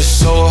feel, it's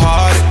so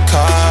hard to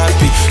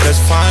copy.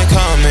 Let's find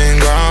common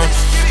ground,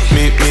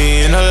 meet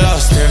me in a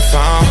lost and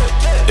found,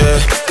 yeah.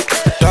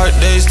 Dark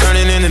days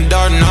turning into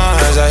dark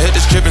nights. I hit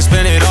the strip and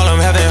spend it all, I'm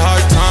having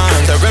hard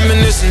times. I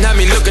reminiscing at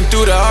me looking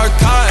through the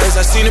archives.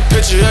 I seen a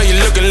picture of you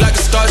looking like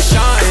a star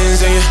shines.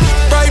 And you're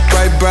bright,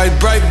 bright, bright,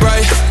 bright,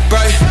 bright,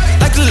 bright,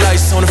 like the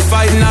lights on a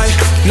fight night,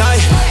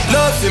 night.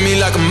 Love hit me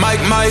like a mic,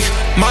 mic,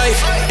 mic.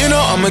 You know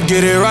I'ma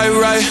get it right,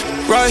 right,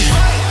 right.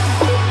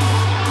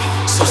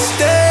 So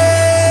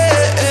stay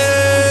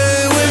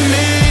with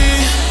me,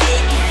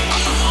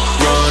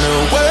 run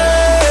away.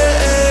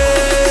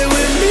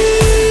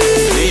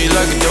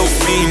 Like a dope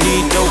fiend,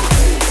 need dope.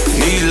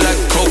 Need like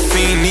a coke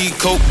fiend, need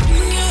coke.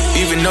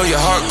 Even though your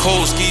heart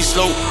cold, ski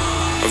slope.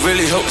 I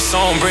really hope the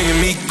song bringing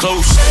me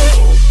close.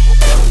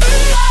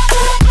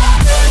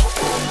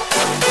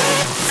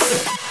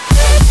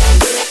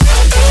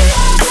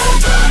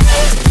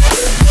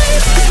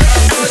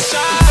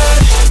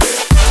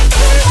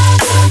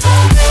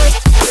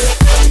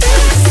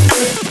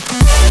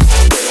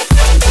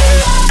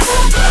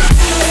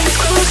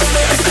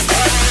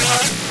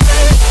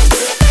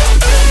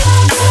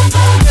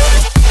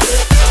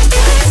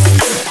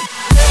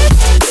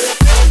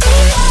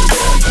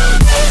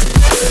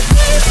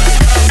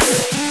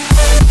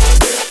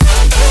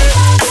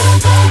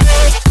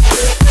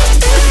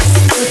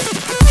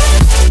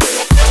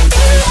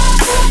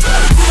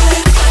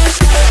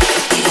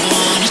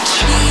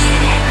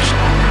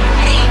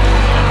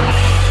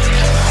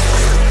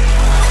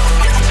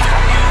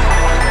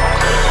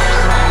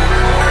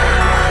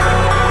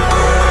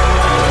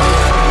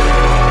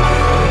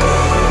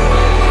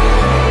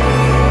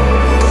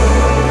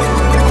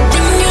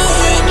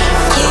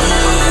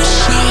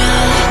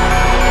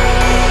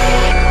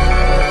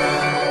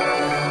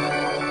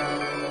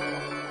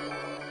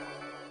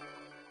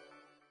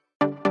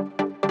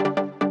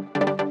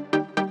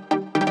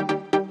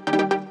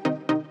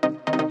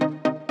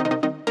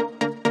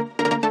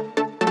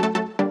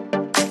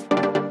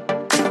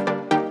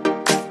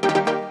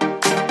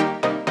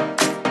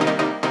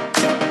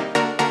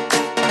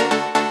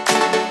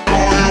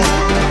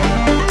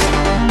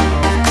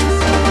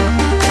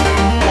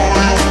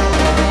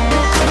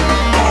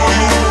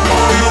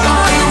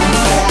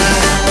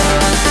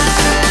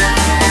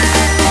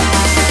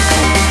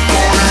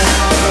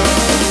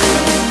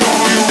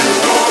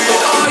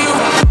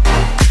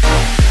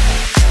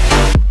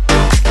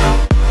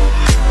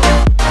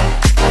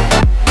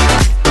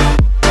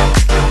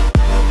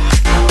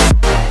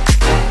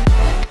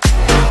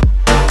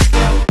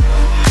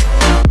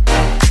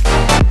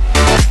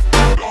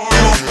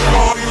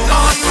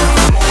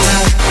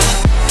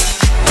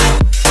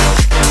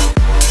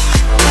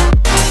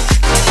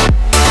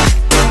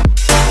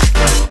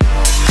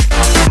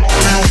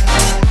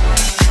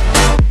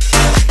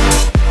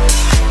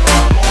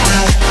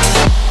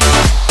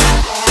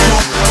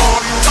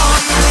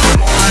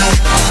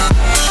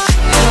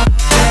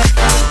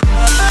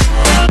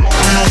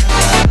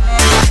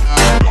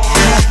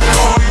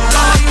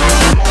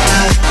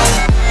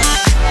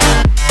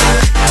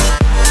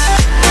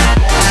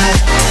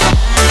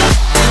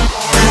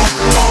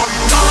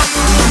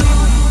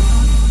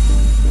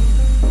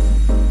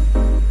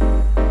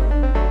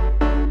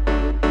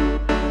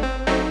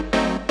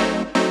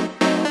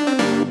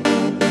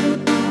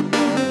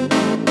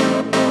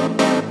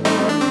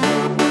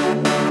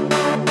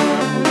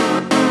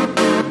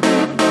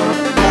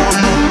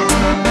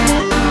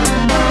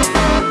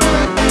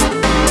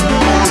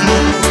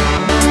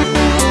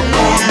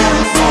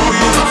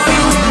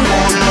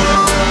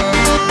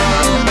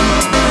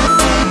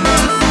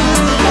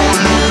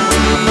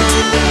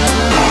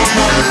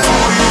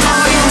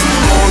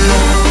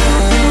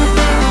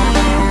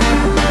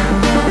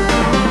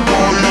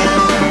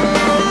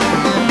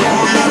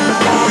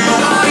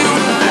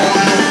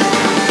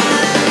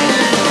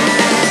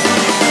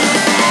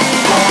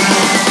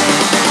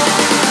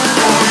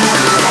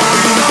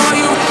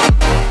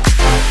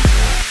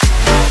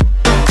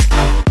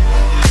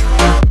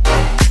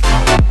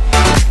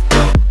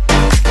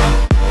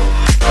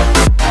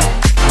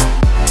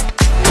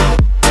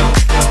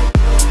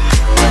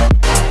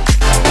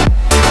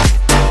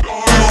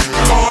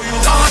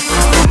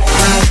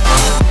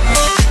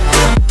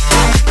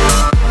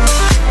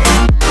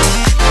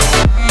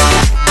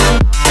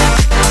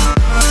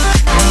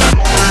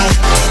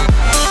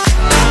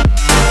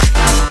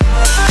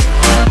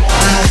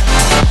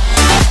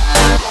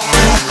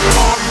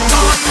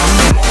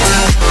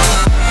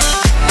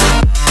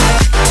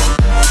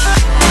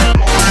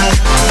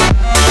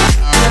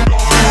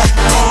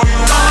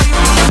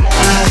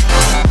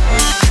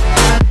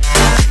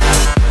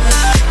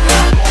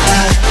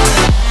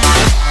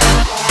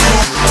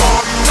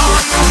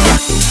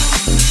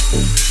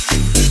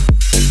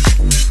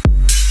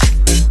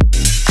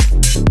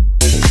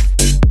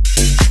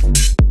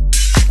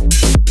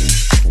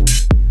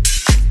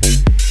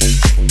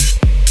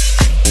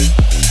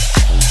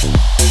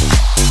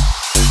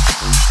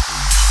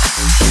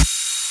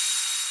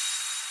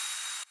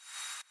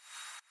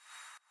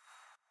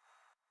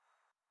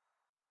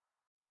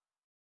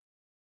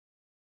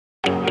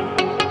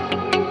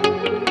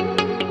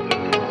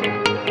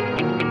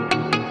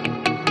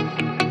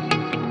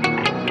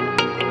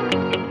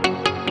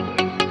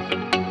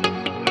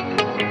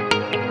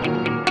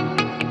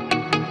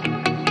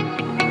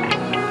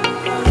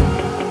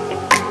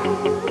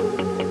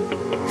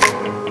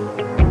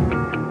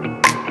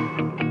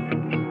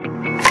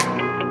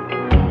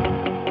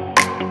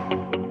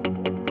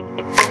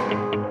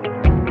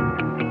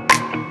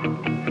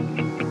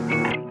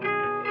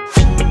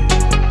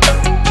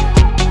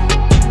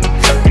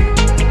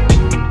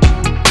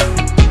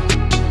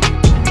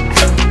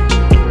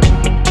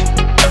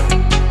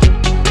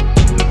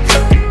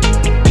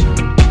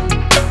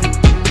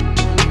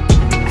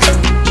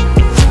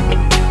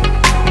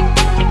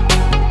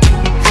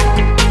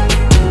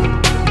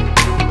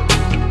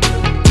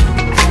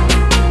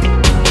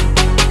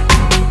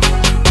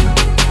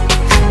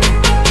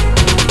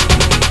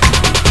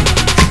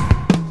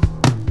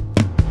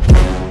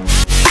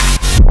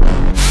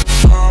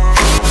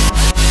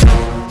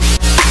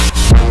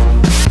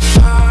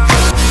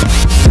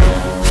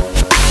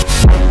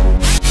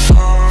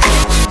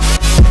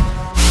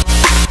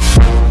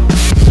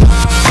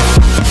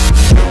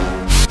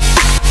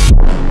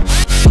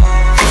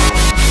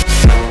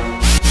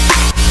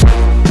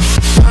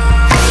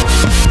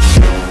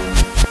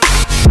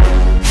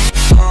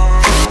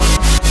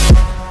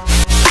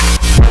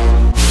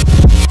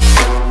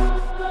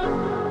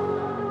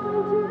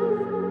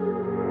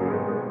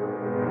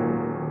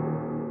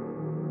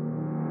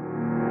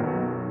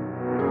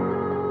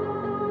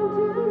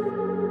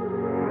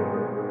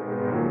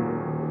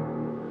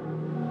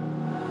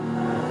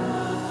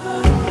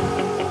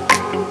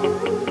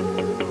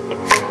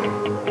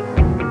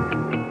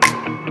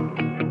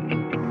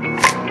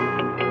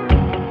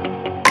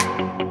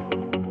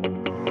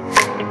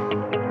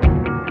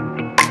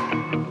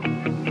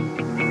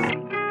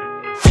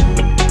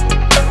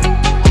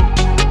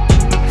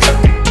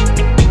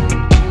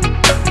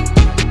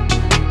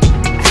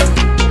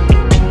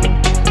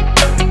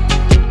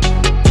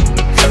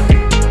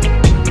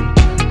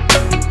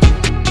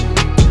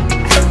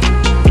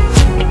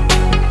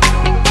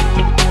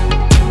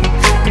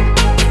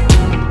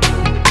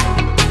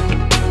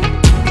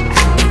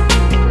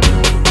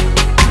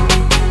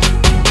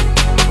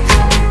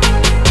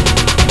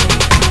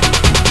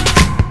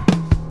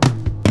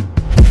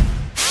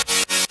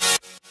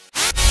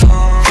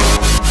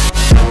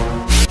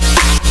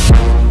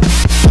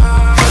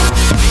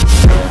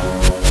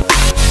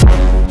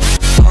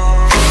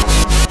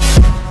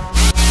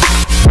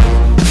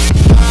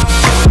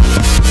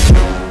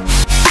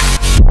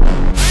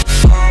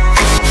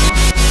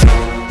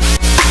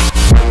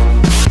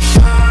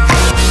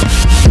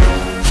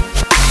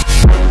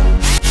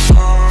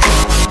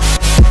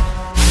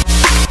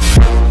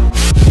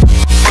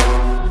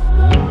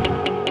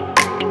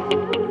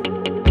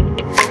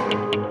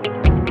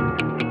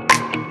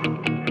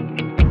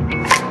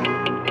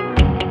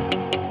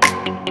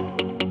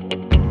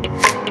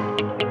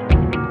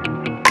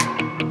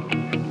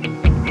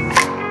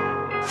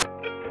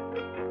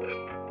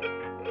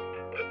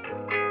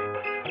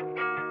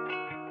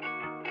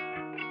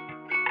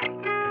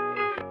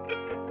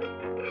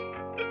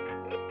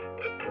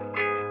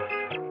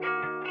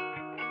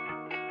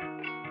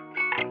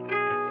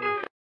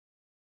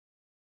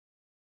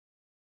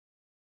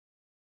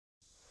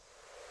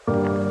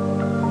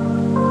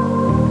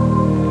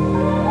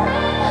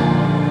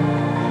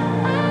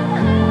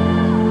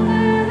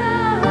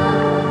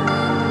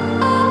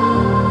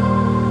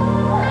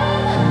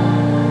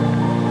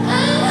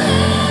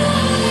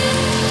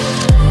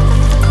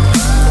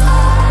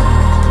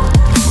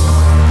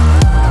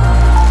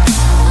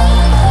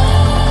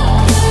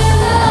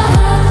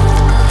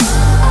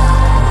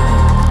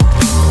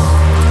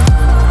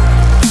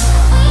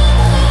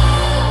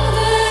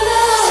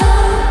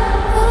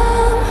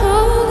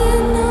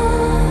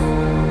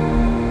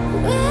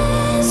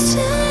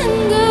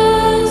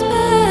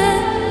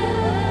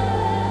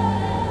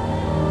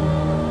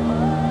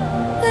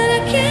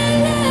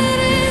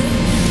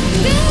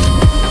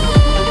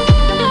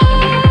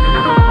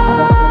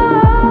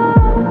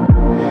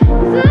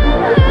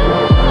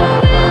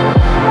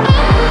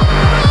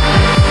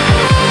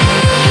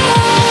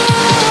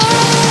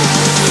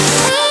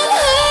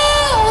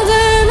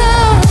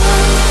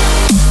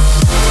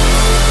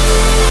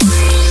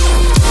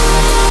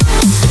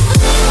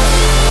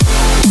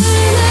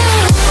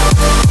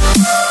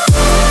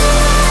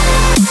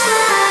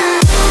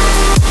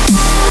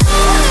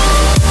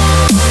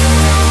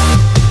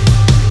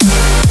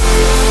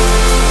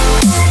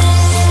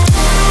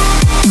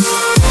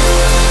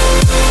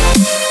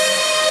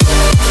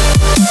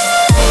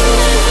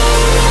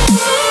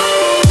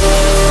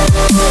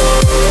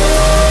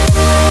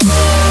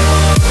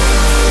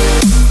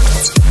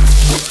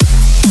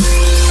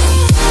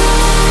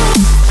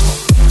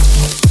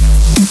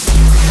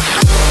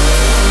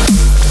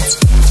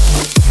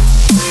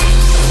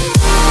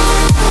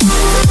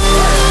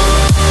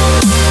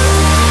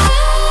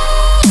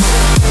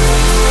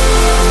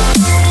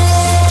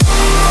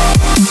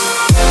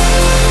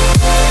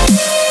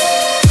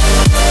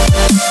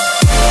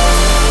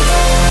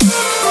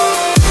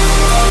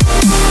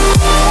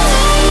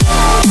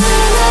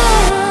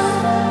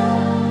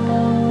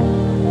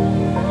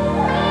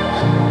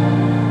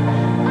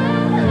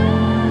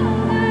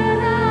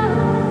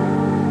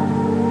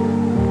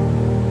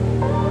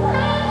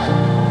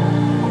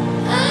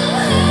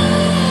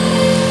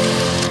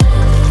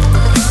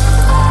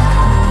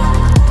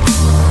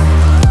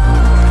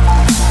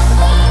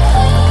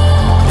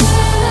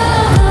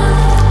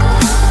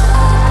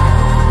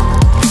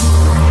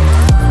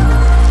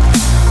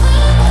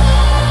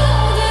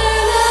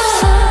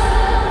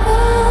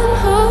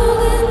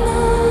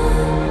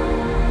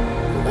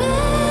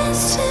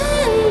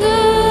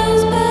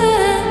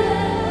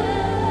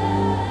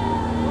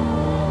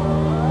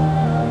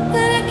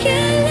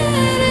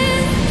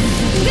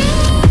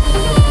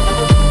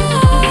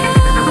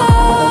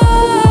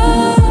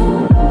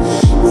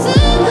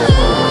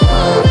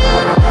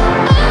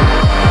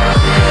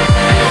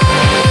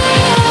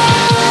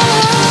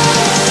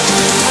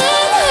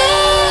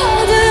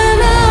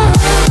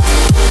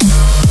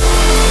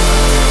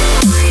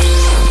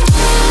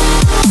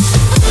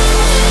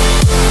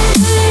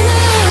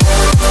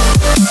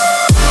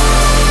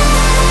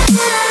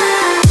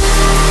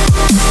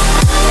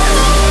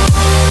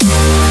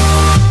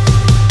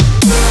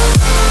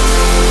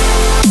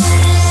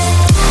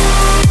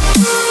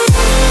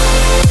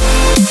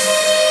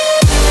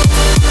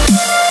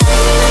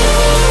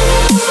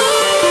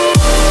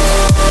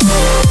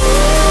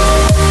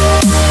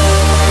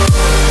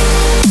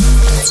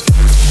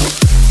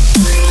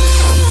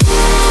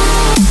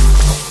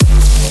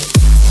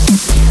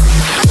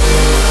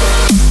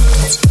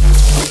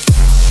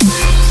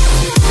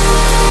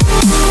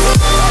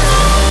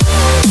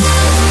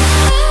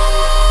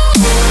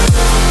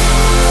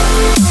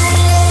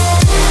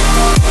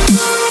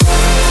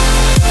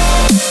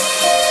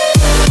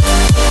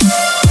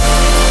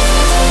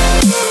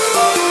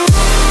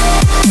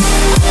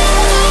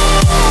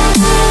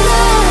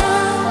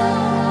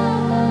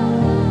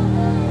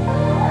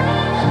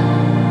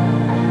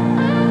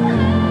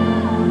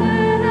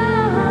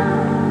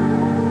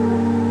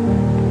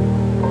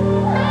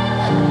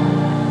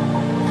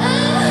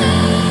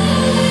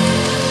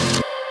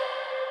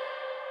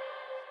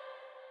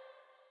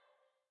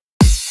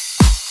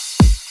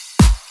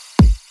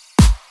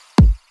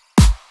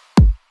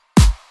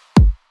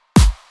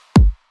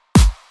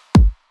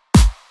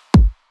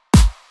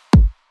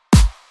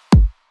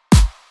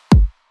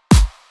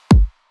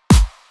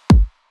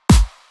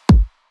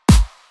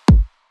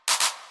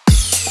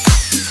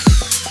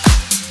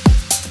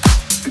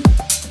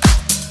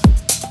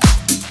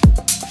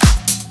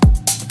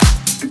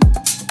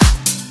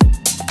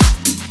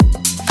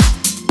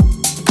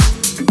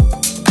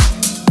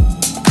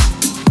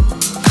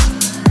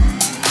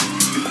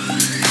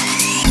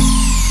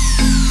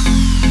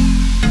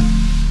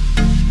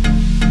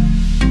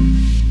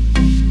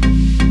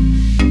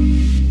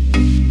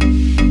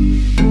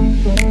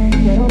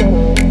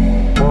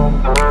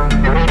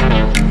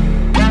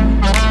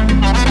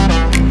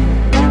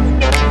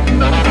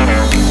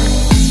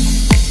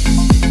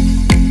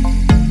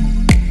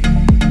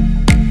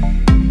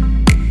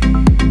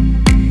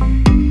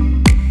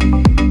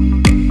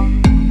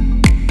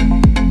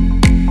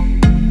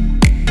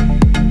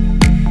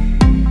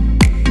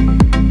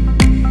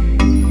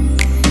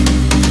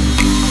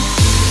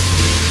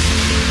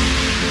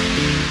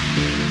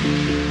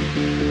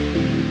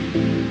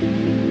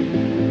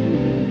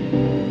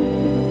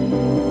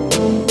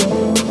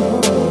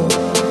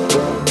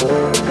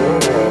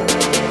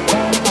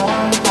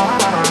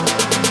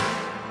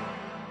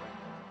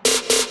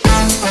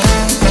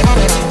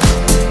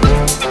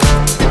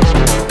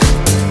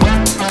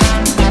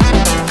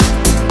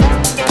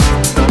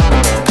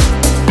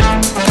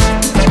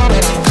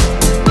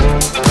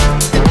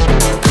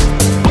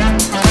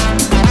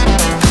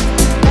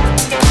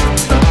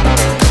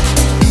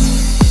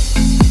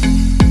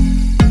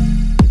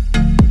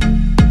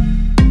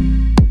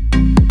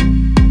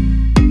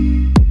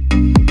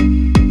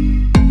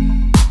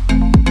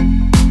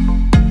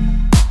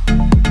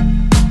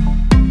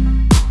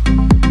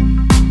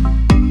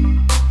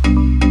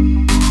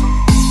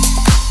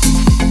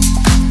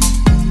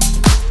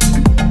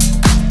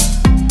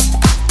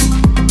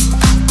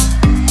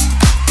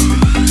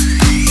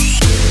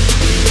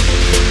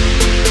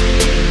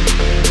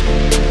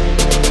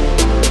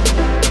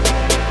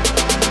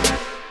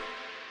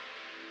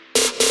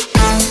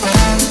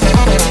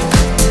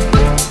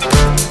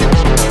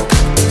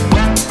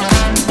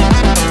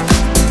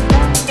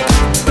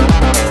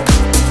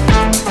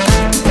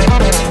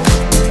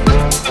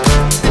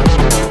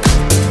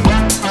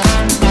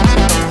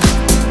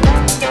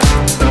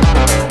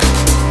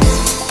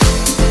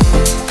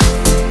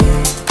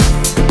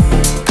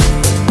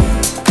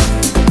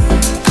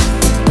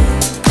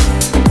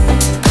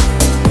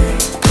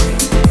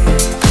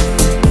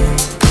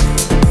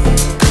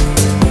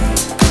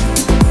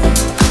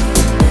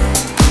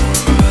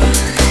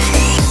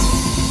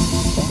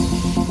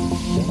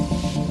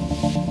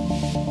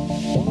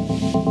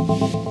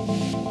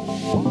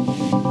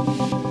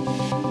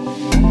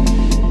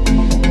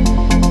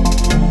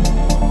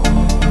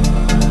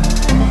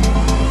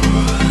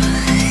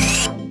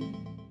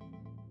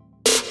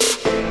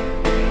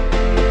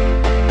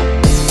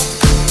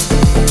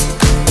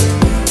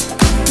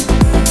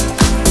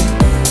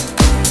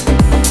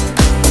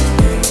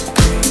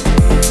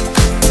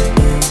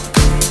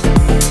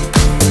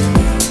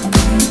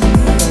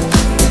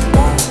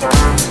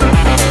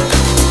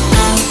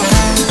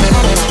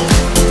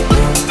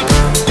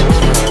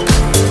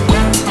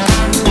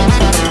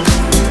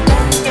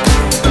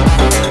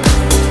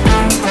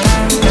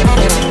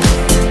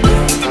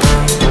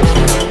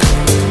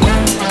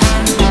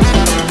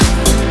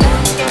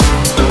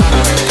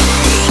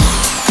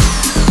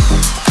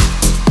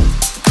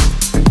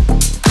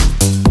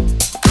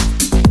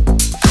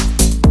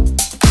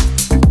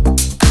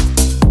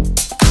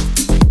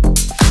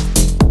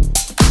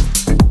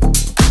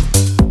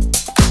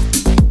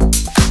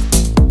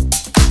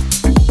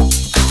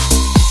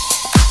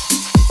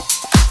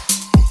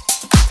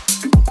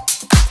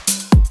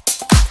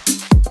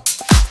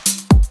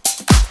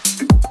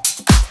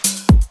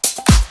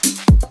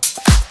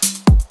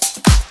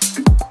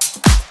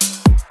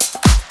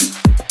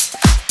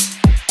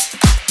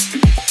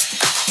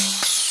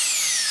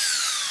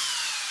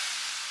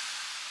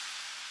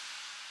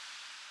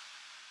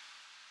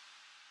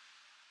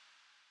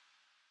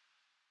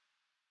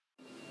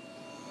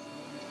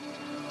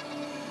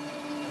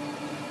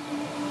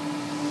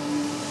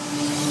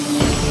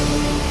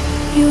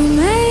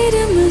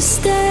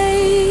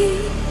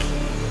 mistake,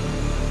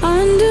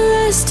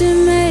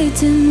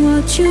 underestimating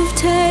what you've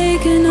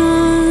taken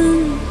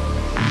on.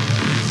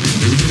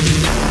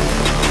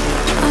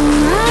 I'm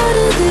out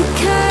of the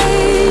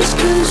cage,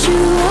 'cause you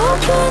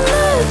opened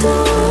the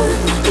door.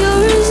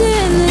 You're as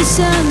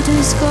innocent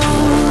as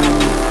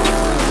gold.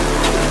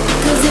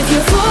 'Cause if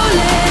you're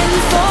falling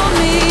for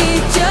me,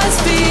 just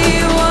be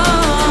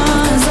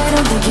one. 'Cause I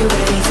don't think you're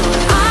ready for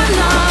it. I'm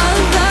not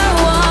the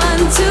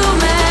one to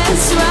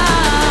mess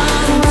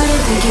around. No, I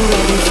don't think you're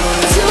ready for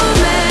it. Too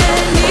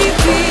many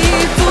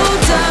people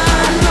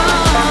done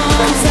wrong.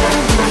 'Cause I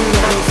don't think you're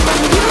ready for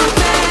it. You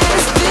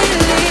best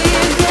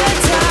believe that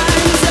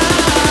time's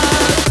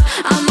up.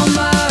 I'm a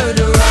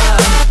murderer.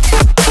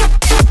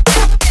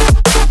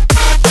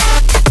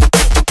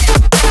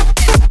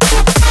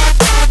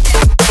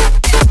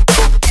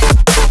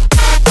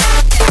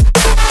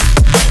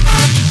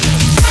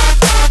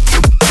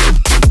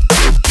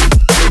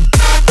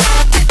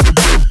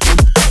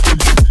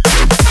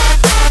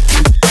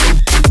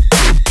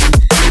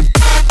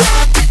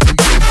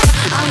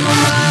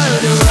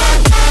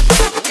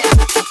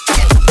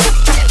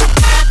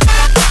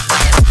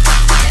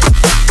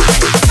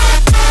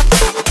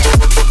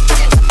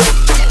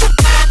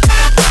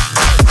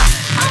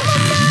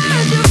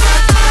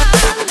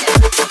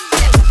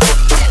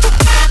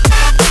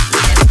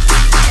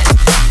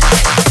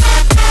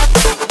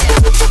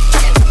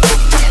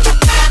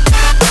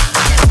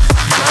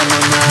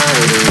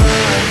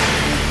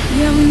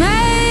 You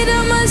made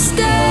a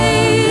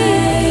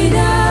mistake,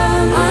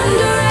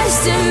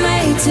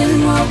 underestimating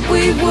what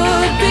we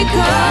would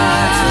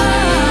become.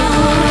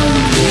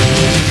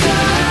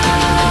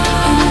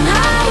 And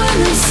now an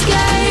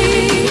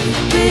escape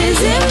is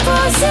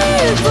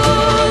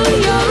impossible.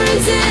 You're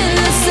as